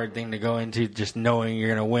is a hard thing to go into, just knowing you're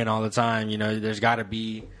going to win all the time. There's got to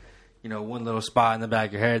be, one little spot in the back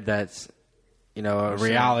of your head that's, a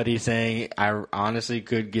reality saying, I honestly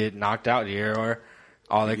could get knocked out here, or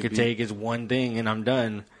all it could take is one thing and I'm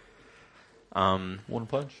done. One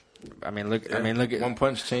punch. I mean, look at one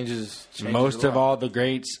punch changes most of all the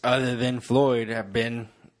greats other than Floyd have been,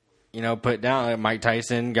 put down. Mike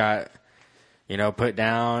Tyson got, put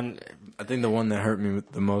down. I think the one that hurt me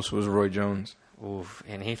the most was Roy Jones. Oof,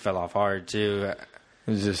 and he fell off hard too.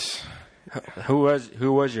 It's just who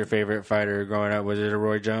was your favorite fighter growing up? Was it a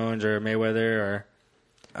Roy Jones or a Mayweather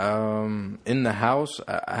or? In the house,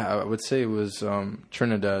 I would say it was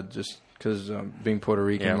Trinidad, just because being Puerto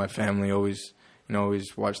Rican, my family always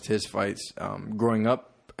watched his fights. Growing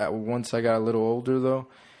up, once I got a little older, though,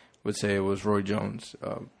 would say it was Roy Jones.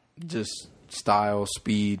 Just style,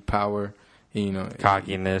 speed, power,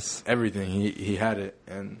 cockiness, everything. He had it,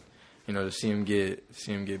 and to see him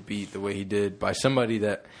get beat the way he did by somebody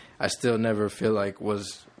that I still never feel like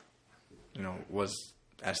was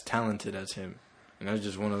as talented as him. It's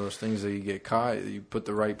just one of those things that you get caught, you put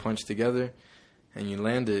the right punch together, and you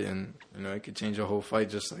land it, and it could change a whole fight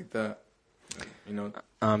just like that.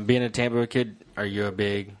 Being a Tampa kid, are you a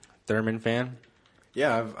big Thurman fan?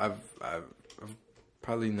 Yeah, I've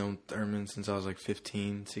probably known Thurman since I was like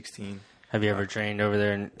 15, 16. Have you ever trained over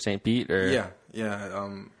there in St. Pete? Or? Yeah.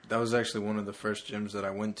 That was actually one of the first gyms that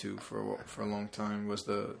I went to for a long time. Was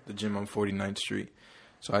the gym on 49th Street.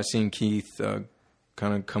 So I seen Keith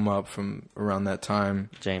kind of come up from around that time.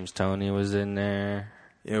 James Toney was in there.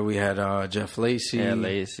 Yeah, we had Jeff Lacey. Yeah,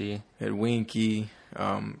 Lacey. Had Winky.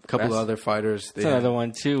 A couple of other fighters. That's another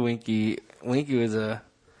one too. Winky was a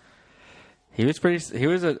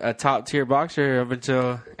top tier boxer up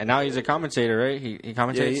until, and now he's a commentator, right? He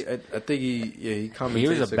commentates. Yeah, I think he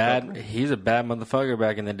commentates. He was a bad motherfucker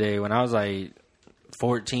back in the day when I was like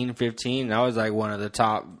 14, 15. I was like one of the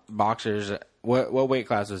top boxers. What weight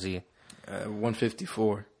class was he?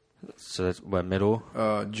 154. So that's what, middle?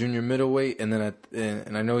 Junior middleweight, and then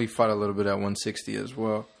and I know he fought a little bit at 160 as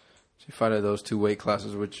well. So he fought at those 2 weight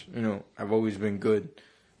classes, which have always been good.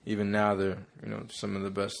 Even now, they're some of the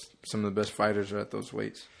best fighters are at those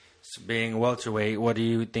weights. So being welterweight, what do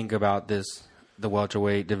you think about the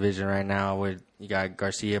welterweight division right now? With you got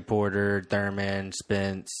Garcia, Porter, Thurman,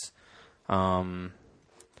 Spence. Kell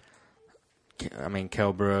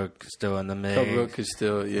Brook still in the mix. Kell Brook is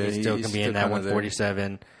still, he still can be in that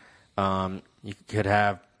 147. You could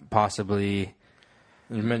have possibly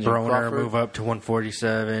Broner move up to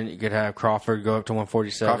 147. You could have Crawford go up to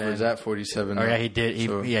 147. Crawford's at 47. Oh yeah, he did.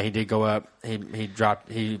 He did go up. He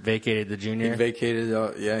vacated the junior. He vacated. He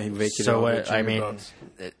vacated. So all the junior belts.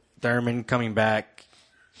 Thurman coming back.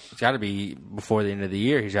 It's got to be before the end of the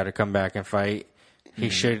year. He's got to come back and fight. He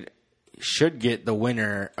should get the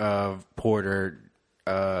winner of Porter,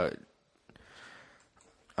 Danny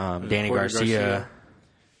Garcia,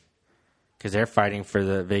 because they're fighting for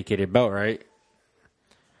the vacated belt, right?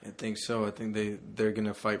 I think so. I think they're going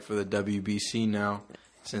to fight for the WBC now,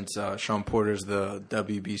 since Sean Porter's the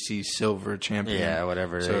WBC silver champion. Yeah,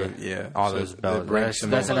 whatever. So those belts.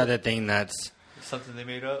 That's another thing that's something they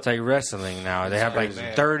made up. It's like wrestling now. They have like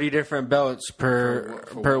 30 different belts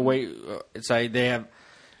per weight. It's like they have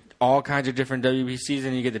all kinds of different WBCs,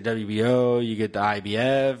 and you get the WBO, you get the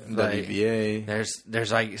IBF, WBA.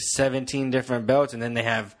 There's like 17 different belts, and then they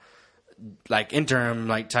have like interim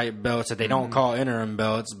type belts that they don't call interim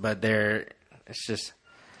belts, but it's just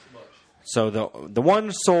so the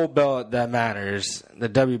one sole belt that matters, the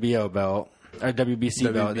WBO belt or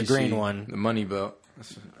WBC belt, the green one, the money belt.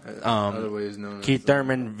 Other ways known. Keith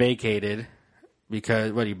Thurman vacated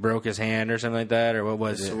because he broke his hand or something like that, or what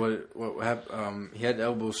was it? So what happened? He had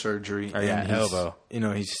elbow surgery. Elbow.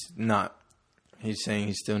 He's not. He's saying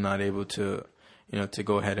he's still not able to. To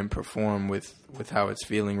go ahead and perform with how it's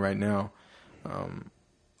feeling right now.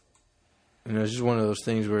 It's just one of those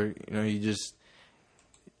things where you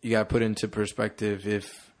got to put into perspective.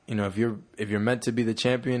 If you're meant to be the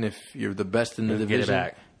champion, if you're the best in the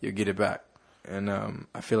division, you get it back. And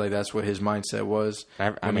I feel like that's what his mindset was. I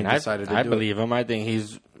believe him. I think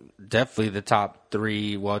he's definitely the top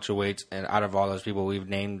 3 welterweights, and out of all those people we've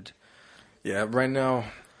named. Yeah, right now.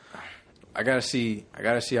 I gotta see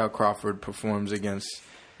how Crawford performs against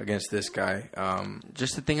this guy.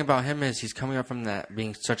 Just the thing about him is he's coming up from that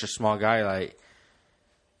being such a small guy.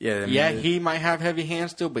 He might have heavy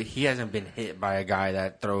hands still, but he hasn't been hit by a guy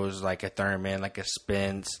that throws like a Thurman, like a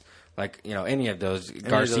Spence, any of those.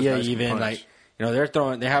 Garcia even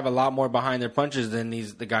they have a lot more behind their punches than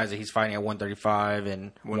the guys that he's fighting at 135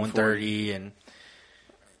 and 130 and.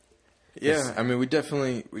 Yeah, we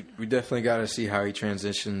definitely got to see how he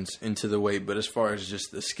transitions into the weight. But as far as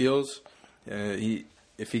just the skills,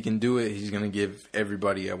 if he can do it, he's going to give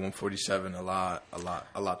everybody at 147 a lot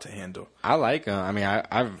to handle. I like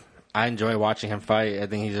him. I enjoy watching him fight. I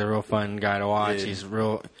think he's a real fun guy to watch. Yeah. He's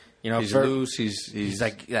real. He's loose. He's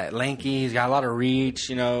like lanky. He's got a lot of reach.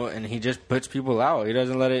 And he just puts people out. He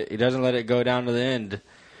doesn't let it go down to the end.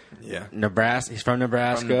 Yeah, Nebraska. He's from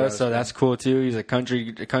Nebraska, so that's cool too. He's a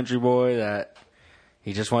country boy that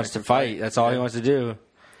he just wants to fight. That's all he wants to do.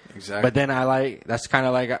 Exactly. But then I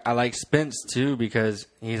like Spence too because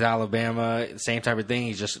he's Alabama, same type of thing.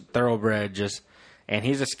 He's just thoroughbred, and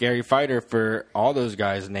he's a scary fighter for all those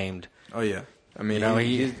guys named. Oh yeah,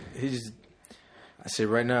 he's. I say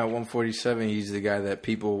right now at 147, he's the guy that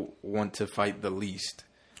people want to fight the least.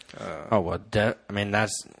 That's a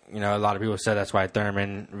lot of people said that's why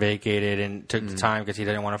Thurman vacated and took the time because he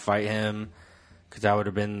didn't want to fight him because that would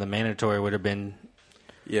have been the mandatory would have been.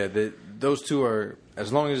 Yeah, those two are,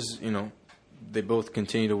 as long as they both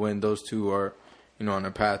continue to win, those two are on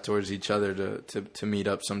a path towards each other to meet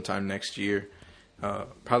up sometime next year,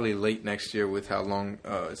 probably late next year with how long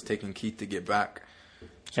it's taking Keith to get back.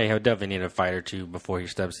 Hey, he'll definitely need a fight or two before he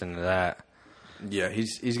steps into that. Yeah,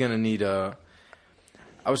 he's gonna need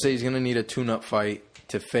I would say he's going to need a tune-up fight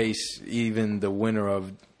to face even the winner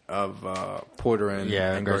of Porter and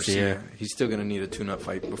Garcia. He's still going to need a tune-up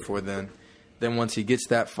fight before then. Then once he gets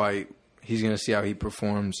that fight, he's going to see how he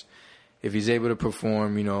performs. If he's able to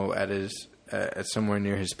perform, at somewhere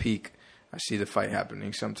near his peak, I see the fight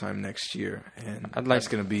happening sometime next year, and It's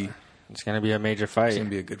going to be a major fight. It's going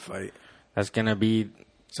to be a good fight. That's going to be.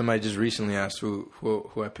 Somebody just recently asked who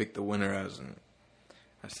I picked the winner as, and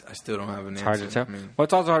I still don't have an answer. Hard to tell. I mean, Well,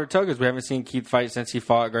 it's also hard to tell because we haven't seen Keith fight since he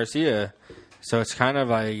fought Garcia. So it's kind of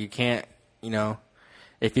like you can't,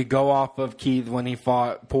 if you go off of Keith when he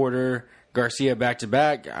fought Porter, Garcia back to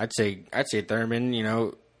back, I'd say Thurman.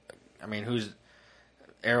 Who's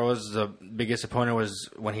Arrow's the biggest opponent was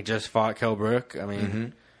when he just fought Kell Brook.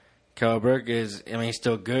 Kell Brook is, he's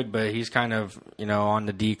still good, but he's kind of, on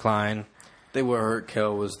the decline. They were hurt.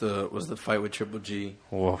 Kell was the fight with Triple G.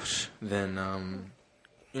 Whoosh. Then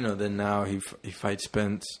then now he fights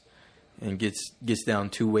Spence and gets down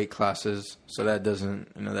 2 weight classes. So that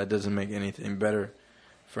doesn't make anything better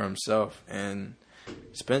for himself. And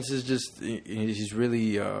Spence is just he's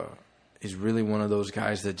really one of those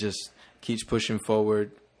guys that just keeps pushing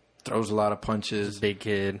forward, throws a lot of punches. He's a big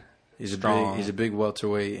kid. He's strong. He's a big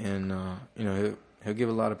welterweight, and he'll give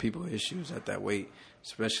a lot of people issues at that weight.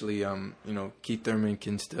 Especially Keith Thurman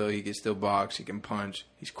can still box. He can punch.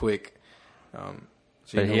 He's quick.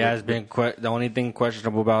 But he has been the only thing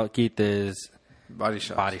questionable about Keith is body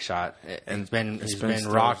shot. And he's been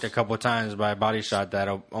rocked a couple of times by a body shot that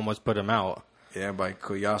almost put him out. Yeah, by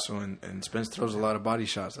Koyasu, and Spence throws a lot of body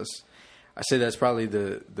shots. I say that's probably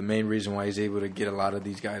the main reason why he's able to get a lot of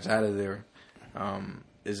these guys out of there,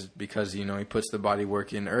 is because he puts the body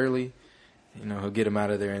work in early. He'll get him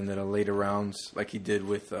out of there in the later rounds, like he did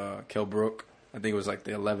with Kell Brook. I think it was like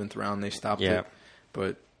the 11th round they stopped it.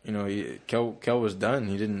 But Kell was done.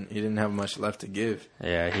 He didn't have much left to give.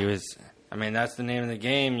 Yeah, he was. That's the name of the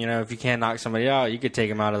game. If you can't knock somebody out, you could take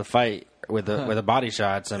him out of the fight with the body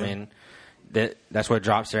shots. That's what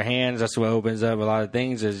drops their hands. That's what opens up a lot of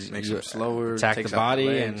things. Is makes them slower, attack takes the body,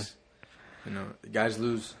 out the legs. And guys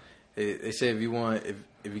lose. They say if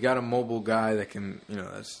you got a mobile guy that can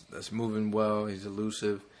that's moving well, he's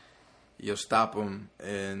elusive, you'll stop him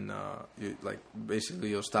and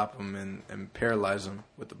you'll stop him and paralyze him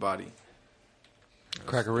with the body.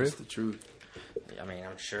 Crack a rib. That's the truth.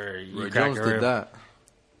 I'm sure you Roy crack Jones a rib. did that.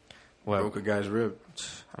 Well, Broke a guy's rib.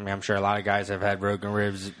 I'm sure a lot of guys have had broken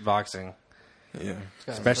ribs boxing. Yeah,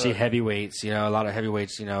 especially heavyweights. A lot of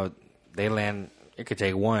heavyweights. They land. It could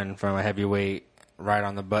take one from a heavyweight right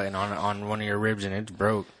on the button on one of your ribs and it's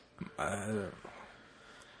broke. I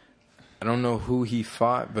don't know who he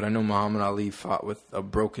fought, but I know Muhammad Ali fought with a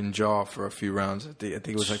broken jaw for a few rounds. I think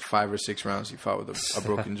it was like 5 or 6 rounds he fought with a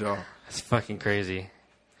broken jaw. That's fucking crazy.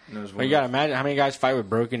 But you gotta imagine how many guys fight with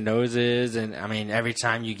broken noses, and every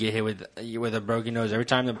time you get hit with a broken nose, every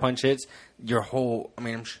time the punch hits, your whole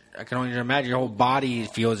I can only imagine your whole body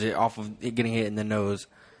feels it off of it getting hit in the nose.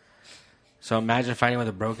 So imagine fighting with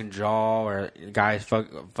a broken jaw, or guys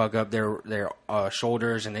fuck up their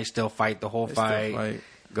shoulders and they still fight the whole fight.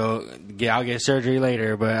 I'll get surgery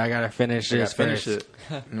later, but I gotta finish this first. Finish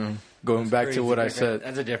it. Going back to what I said.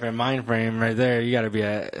 That's a different mind frame right there. You gotta be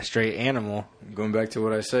a straight animal. Going back to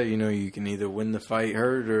what I said, you can either win the fight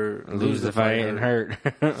hurt or lose the fight and hurt.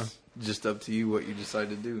 Just up to you what you decide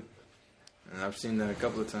to do. And I've seen that a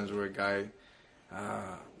couple of times where a guy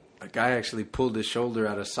actually pulled his shoulder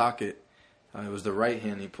out of socket. It was the right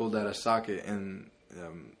hand. He pulled out of socket, and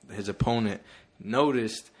his opponent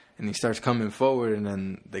noticed, and he starts coming forward, and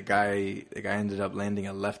then the guy ended up landing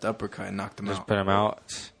a left uppercut and knocked him out. Just put him out.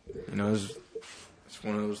 It's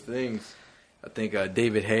one of those things. I think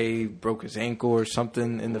David Hay broke his ankle or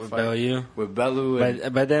something in the fight with Bellew.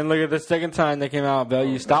 But then look at the second time they came out.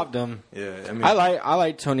 Bellew stopped him. Yeah, I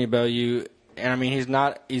like Tony Bellew, and he's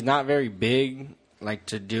not very big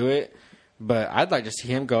to do it. But I'd like to see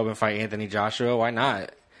him go up and fight Anthony Joshua. Why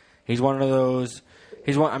not? He's one of those.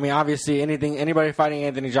 Obviously, anybody fighting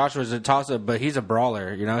Anthony Joshua is a toss-up, but he's a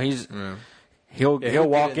brawler. He'll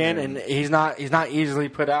walk in and he's not easily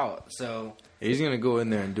put out. So he's gonna go in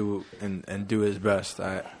there and do his best.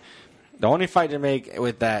 The only fight to make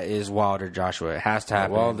with that is Wilder Joshua. It has to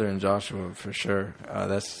happen. Wilder and Joshua for sure.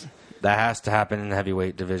 That has to happen in the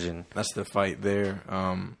heavyweight division. That's the fight there.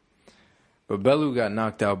 But Bellew got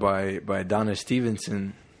knocked out by Adonis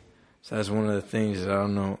Stevenson. So that's one of the things that I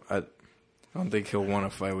don't know. I don't think he'll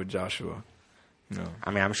want to fight with Joshua.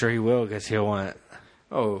 I'm sure he will because he'll want.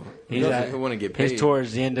 Oh, he'll want to get paid. He's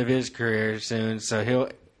towards the end of his career soon, so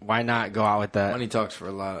why not go out with that? Money talks for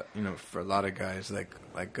a lot. For a lot of guys like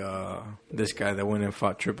this guy that went and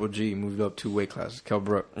fought Triple G, moved up 2 weight classes, Kell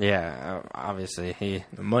Brook. Yeah, obviously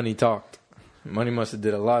the money talked. Money must have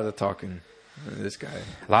did a lot of talking. This guy.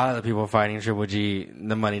 A lot of the people fighting Triple G,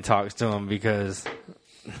 the money talks to him because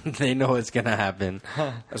they know it's gonna happen.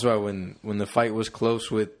 That's why when the fight was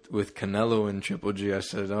close with Canelo and Triple G, I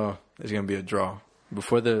said, "Oh, it's gonna be a draw."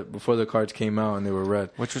 Before the cards came out and they were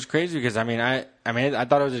red, Which was crazy because I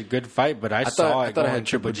thought it was a good fight, but I saw I it. thought I going had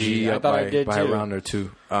Triple G I up thought by, I did by too. a round or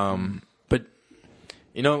two. But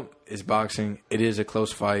it's boxing. It is a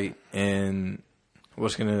close fight, and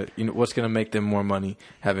what's gonna make them more money?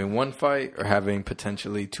 Having one fight or having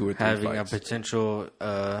potentially 2 or 3 Having fights? a potential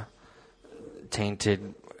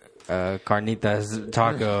tainted carnitas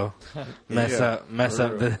taco mess up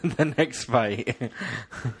the next fight.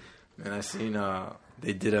 And I seen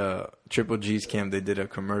they did a Triple G's camp. They did a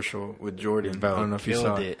commercial with Jordan. Bro, I don't know if you killed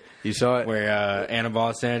saw it. it. You saw it? Where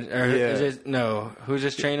Annabelle said, who's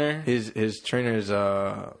his trainer? His trainer is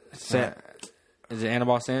Is it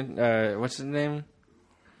Annabelle Sand? What's his name?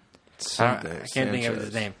 I can't think of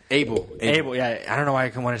his name. Abel. Yeah. I don't know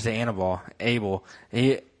why I want to say Annabelle. Abel.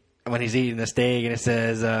 When he's eating the steak and it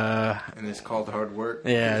says, and it's called hard work.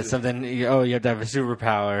 yeah, something. You have to have a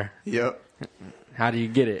superpower. Yep. How do you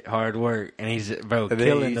get it? Hard work. And he's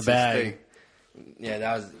killing the bag. Yeah,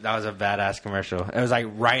 that was a badass commercial. It was like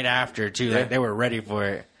right after too. Yeah. Like they were ready for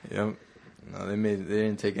it. Yep. No, they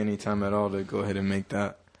didn't take any time at all to go ahead and make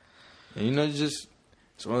that. And it's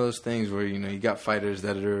one of those things where you got fighters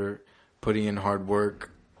that are putting in hard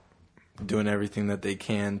work, doing everything that they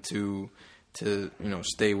can to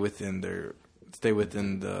stay within the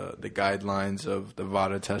guidelines of the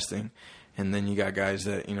VADA testing. And then you got guys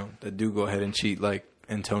that that do go ahead and cheat, like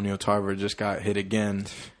Antonio Tarver just got hit again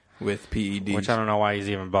with PEDs. Which I don't know why he's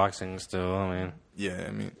even boxing still.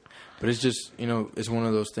 But it's just it's one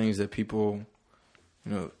of those things that people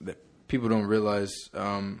that people don't realize.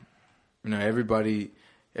 Everybody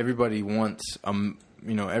wants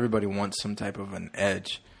everybody wants some type of an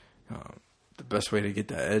edge. The best way to get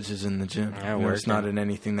that edge is in the gym. It's not in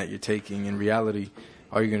anything that you're taking. In reality,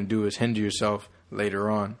 all you're going to do is hinder yourself later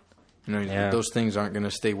on. Those things aren't going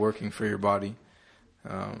to stay working for your body.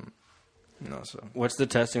 So what's the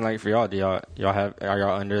testing like for y'all? Are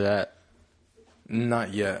y'all under that?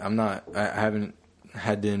 Not yet. I'm not. I haven't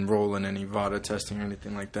had to enroll in any VADA testing or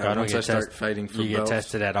anything like that. Once I start fighting for you belts, get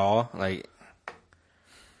tested at all? Like,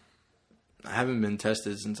 I haven't been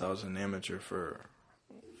tested since I was an amateur for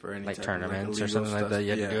any like type tournaments of or something like that. You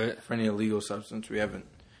had to do it for any illegal substance. We haven't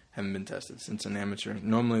been tested since an amateur.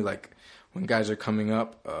 Normally, like when guys are coming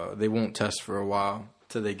up, they won't test for a while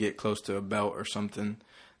till they get close to a belt or something.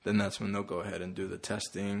 Then that's when they'll go ahead and do the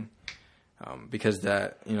testing. Because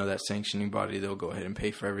that sanctioning body, they'll go ahead and pay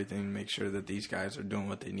for everything and make sure that these guys are doing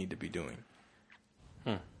what they need to be doing.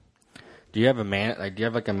 Do you have a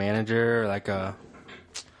manager, or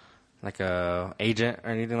like a agent or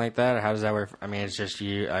anything like that, or how does that work? It's just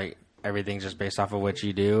you. Everything's just based off of what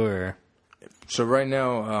you do, or. So right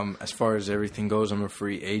now, as far as everything goes, I'm a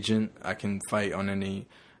free agent. I can fight on any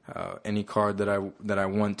card that I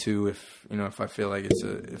want to if I feel like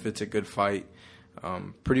it's a good fight.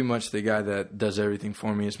 Pretty much the guy that does everything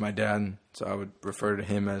for me is my dad, so I would refer to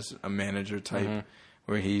him as a manager type,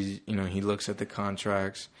 where he looks at the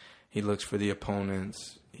contracts, he looks for the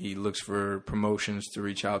opponents, he looks for promotions to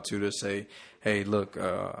reach out to say, hey, look,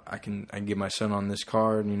 I can get my son on this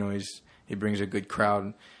card. He brings a good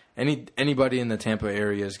crowd. Anybody in the Tampa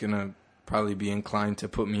area is gonna probably be inclined to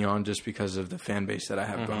put me on just because of the fan base that I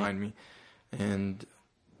have behind me, and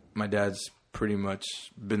my dad's pretty much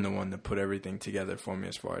been the one that put everything together for me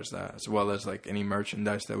as far as that, as well as like any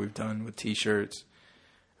merchandise that we've done with T-shirts.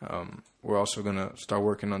 We're also going to start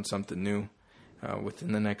working on something new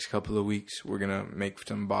within the next couple of weeks. We're going to make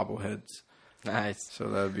some bobbleheads. Nice. So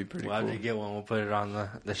that would be pretty cool. We'll have to get one. We'll put it on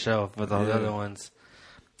the shelf with all the other ones.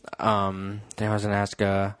 I was going to ask,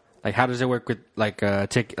 how does it work with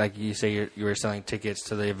ticket? Like you say you were selling tickets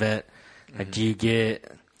to the event. Like, do you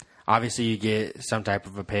get... Obviously, you get some type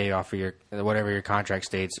of a payoff for your whatever your contract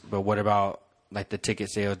states. But what about like the ticket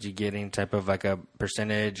sales? Do you get any type of like a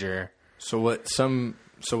percentage or? So what some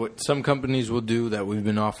companies will do that we've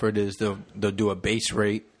been offered is they'll do a base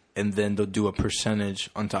rate and then they'll do a percentage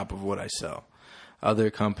on top of what I sell. Other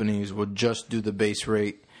companies will just do the base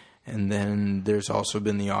rate, and then there's also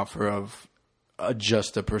been the offer of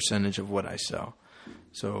just a percentage of what I sell.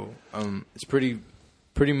 So it's pretty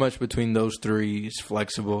much between those three. It's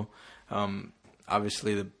flexible.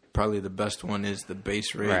 Obviously, probably the best one is the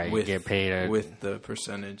base rate, right, with, get paid with the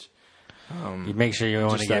percentage. You make sure you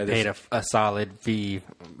want to get paid a solid fee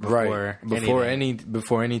before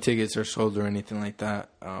any tickets are sold or anything like that.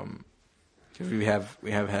 Because we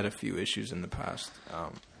have had a few issues in the past,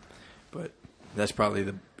 but that's probably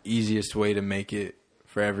the easiest way to make it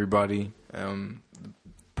for everybody.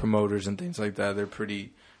 Promoters and things like that, they're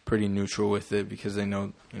pretty pretty neutral with it because they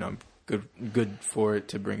know, I'm good for it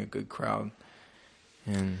to bring a good crowd.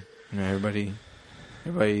 And, everybody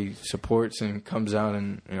supports and comes out,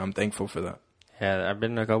 and, I'm thankful for that. Yeah, I've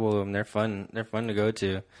been to a couple of them. They're fun. They're fun to go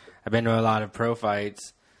to. I've been to a lot of pro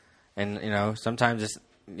fights, and, sometimes it's,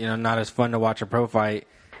 not as fun to watch a pro fight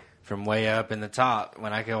from way up in the top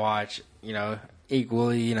when I could watch,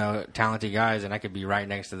 equally, talented guys, and I could be right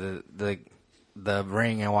next to the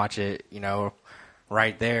ring and watch it,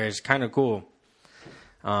 right there. It's kind of cool.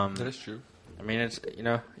 That is true. I mean, it's,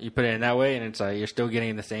 you put it in that way, and it's like you're still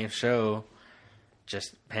getting the same show,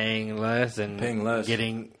 just paying less and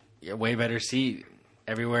getting a way better seat.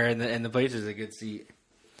 Everywhere in the place is a good seat.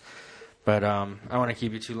 But I don't want to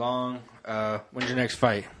keep you too long. When's your next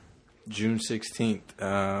fight? June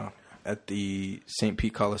 16th at the St.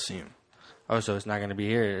 Pete Coliseum. Oh, so it's not going to be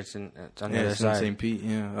here. It's on the other It's side. in St. Pete,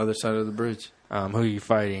 other side of the bridge. Who are you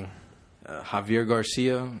fighting? Javier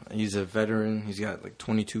Garcia. He's a veteran. He's got like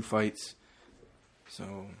 22 fights.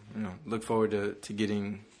 So, look forward to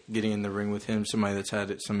getting in the ring with him, somebody that's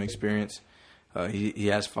had some experience. He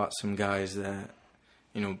has fought some guys that,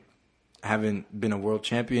 haven't been a world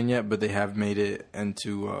champion yet, but they have made it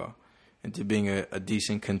into being a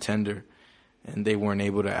decent contender, and they weren't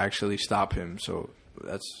able to actually stop him. So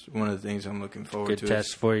that's one of the things I'm looking forward to. Good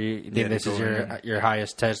test for you. You think this is your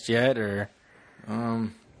highest test yet, or?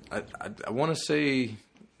 I want to say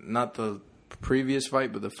not the previous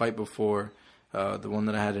fight, but the fight before, the one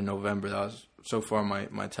that I had in November. That was so far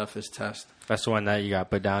my toughest test. That's the one that you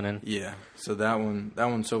got put down in? Yeah. So that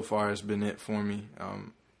one so far has been it for me.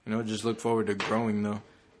 Just look forward to growing, though,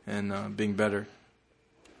 and being better.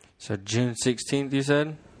 So June 16th, you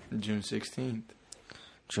said? June 16th.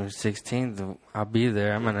 June 16th, I'll be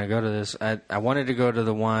there. I'm going to go to this. I wanted to go to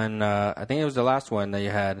the one, I think it was the last one that you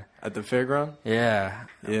had. At the fairground? Yeah.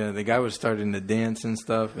 Yeah, the guy was starting to dance and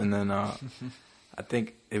stuff, and then I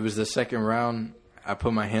think it was the second round. I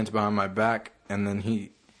put my hands behind my back, and then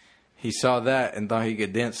he saw that and thought he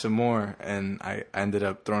could dance some more, and I ended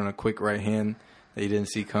up throwing a quick right hand that he didn't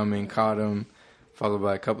see coming, caught him, followed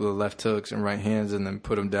by a couple of left hooks and right hands, and then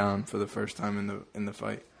put him down for the first time in the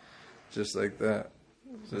fight. Just like that.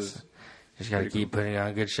 Just got to keep putting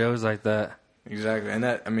on good shows like that. Exactly. And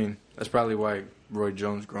that's probably why Roy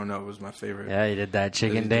Jones growing up was my favorite. Yeah, he did that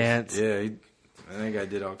chicken dance. I think I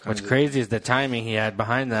did all kinds What's crazy is the timing he had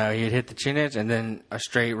behind that. He'd hit the chin edge and then a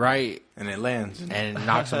straight right. And it lands. And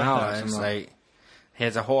knocks him out. And it's like, he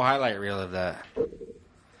has a whole highlight reel of that.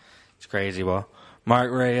 It's crazy. Well,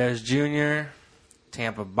 Mark Reyes Jr.,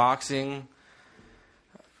 Tampa Boxing.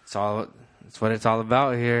 It's what it's all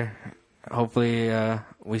about here. Hopefully,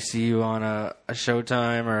 we see you on a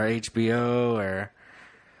Showtime or a HBO or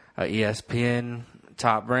a ESPN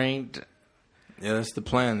Top Ranked. Yeah, that's the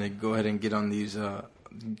plan. They go ahead and get on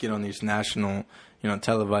these national,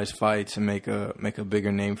 televised fights and make a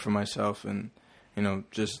bigger name for myself. And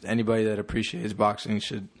just anybody that appreciates boxing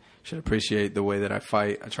should appreciate the way that I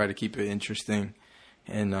fight. I try to keep it interesting,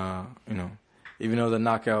 and even though the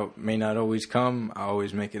knockout may not always come, I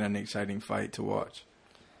always make it an exciting fight to watch.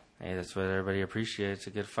 Hey, that's what everybody appreciates,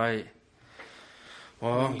 a good fight.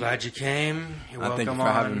 Well, I'm glad you came. You're welcome. Thank you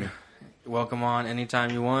for having me. Welcome on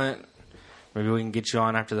anytime you want. Maybe we can get you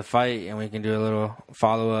on after the fight, and we can do a little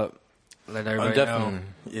follow-up. Let everybody know.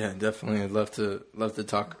 Yeah, definitely. I'd love to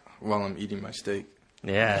talk while I'm eating my steak.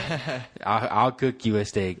 Yeah. I'll cook you a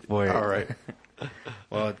steak for you. All right.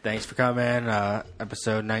 Well, thanks for coming.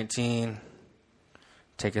 Episode 19.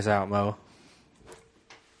 Take us out, Mo.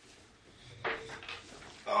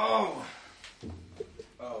 Oh.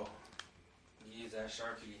 Use that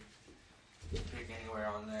Sharpie. Pick anywhere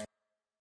on there.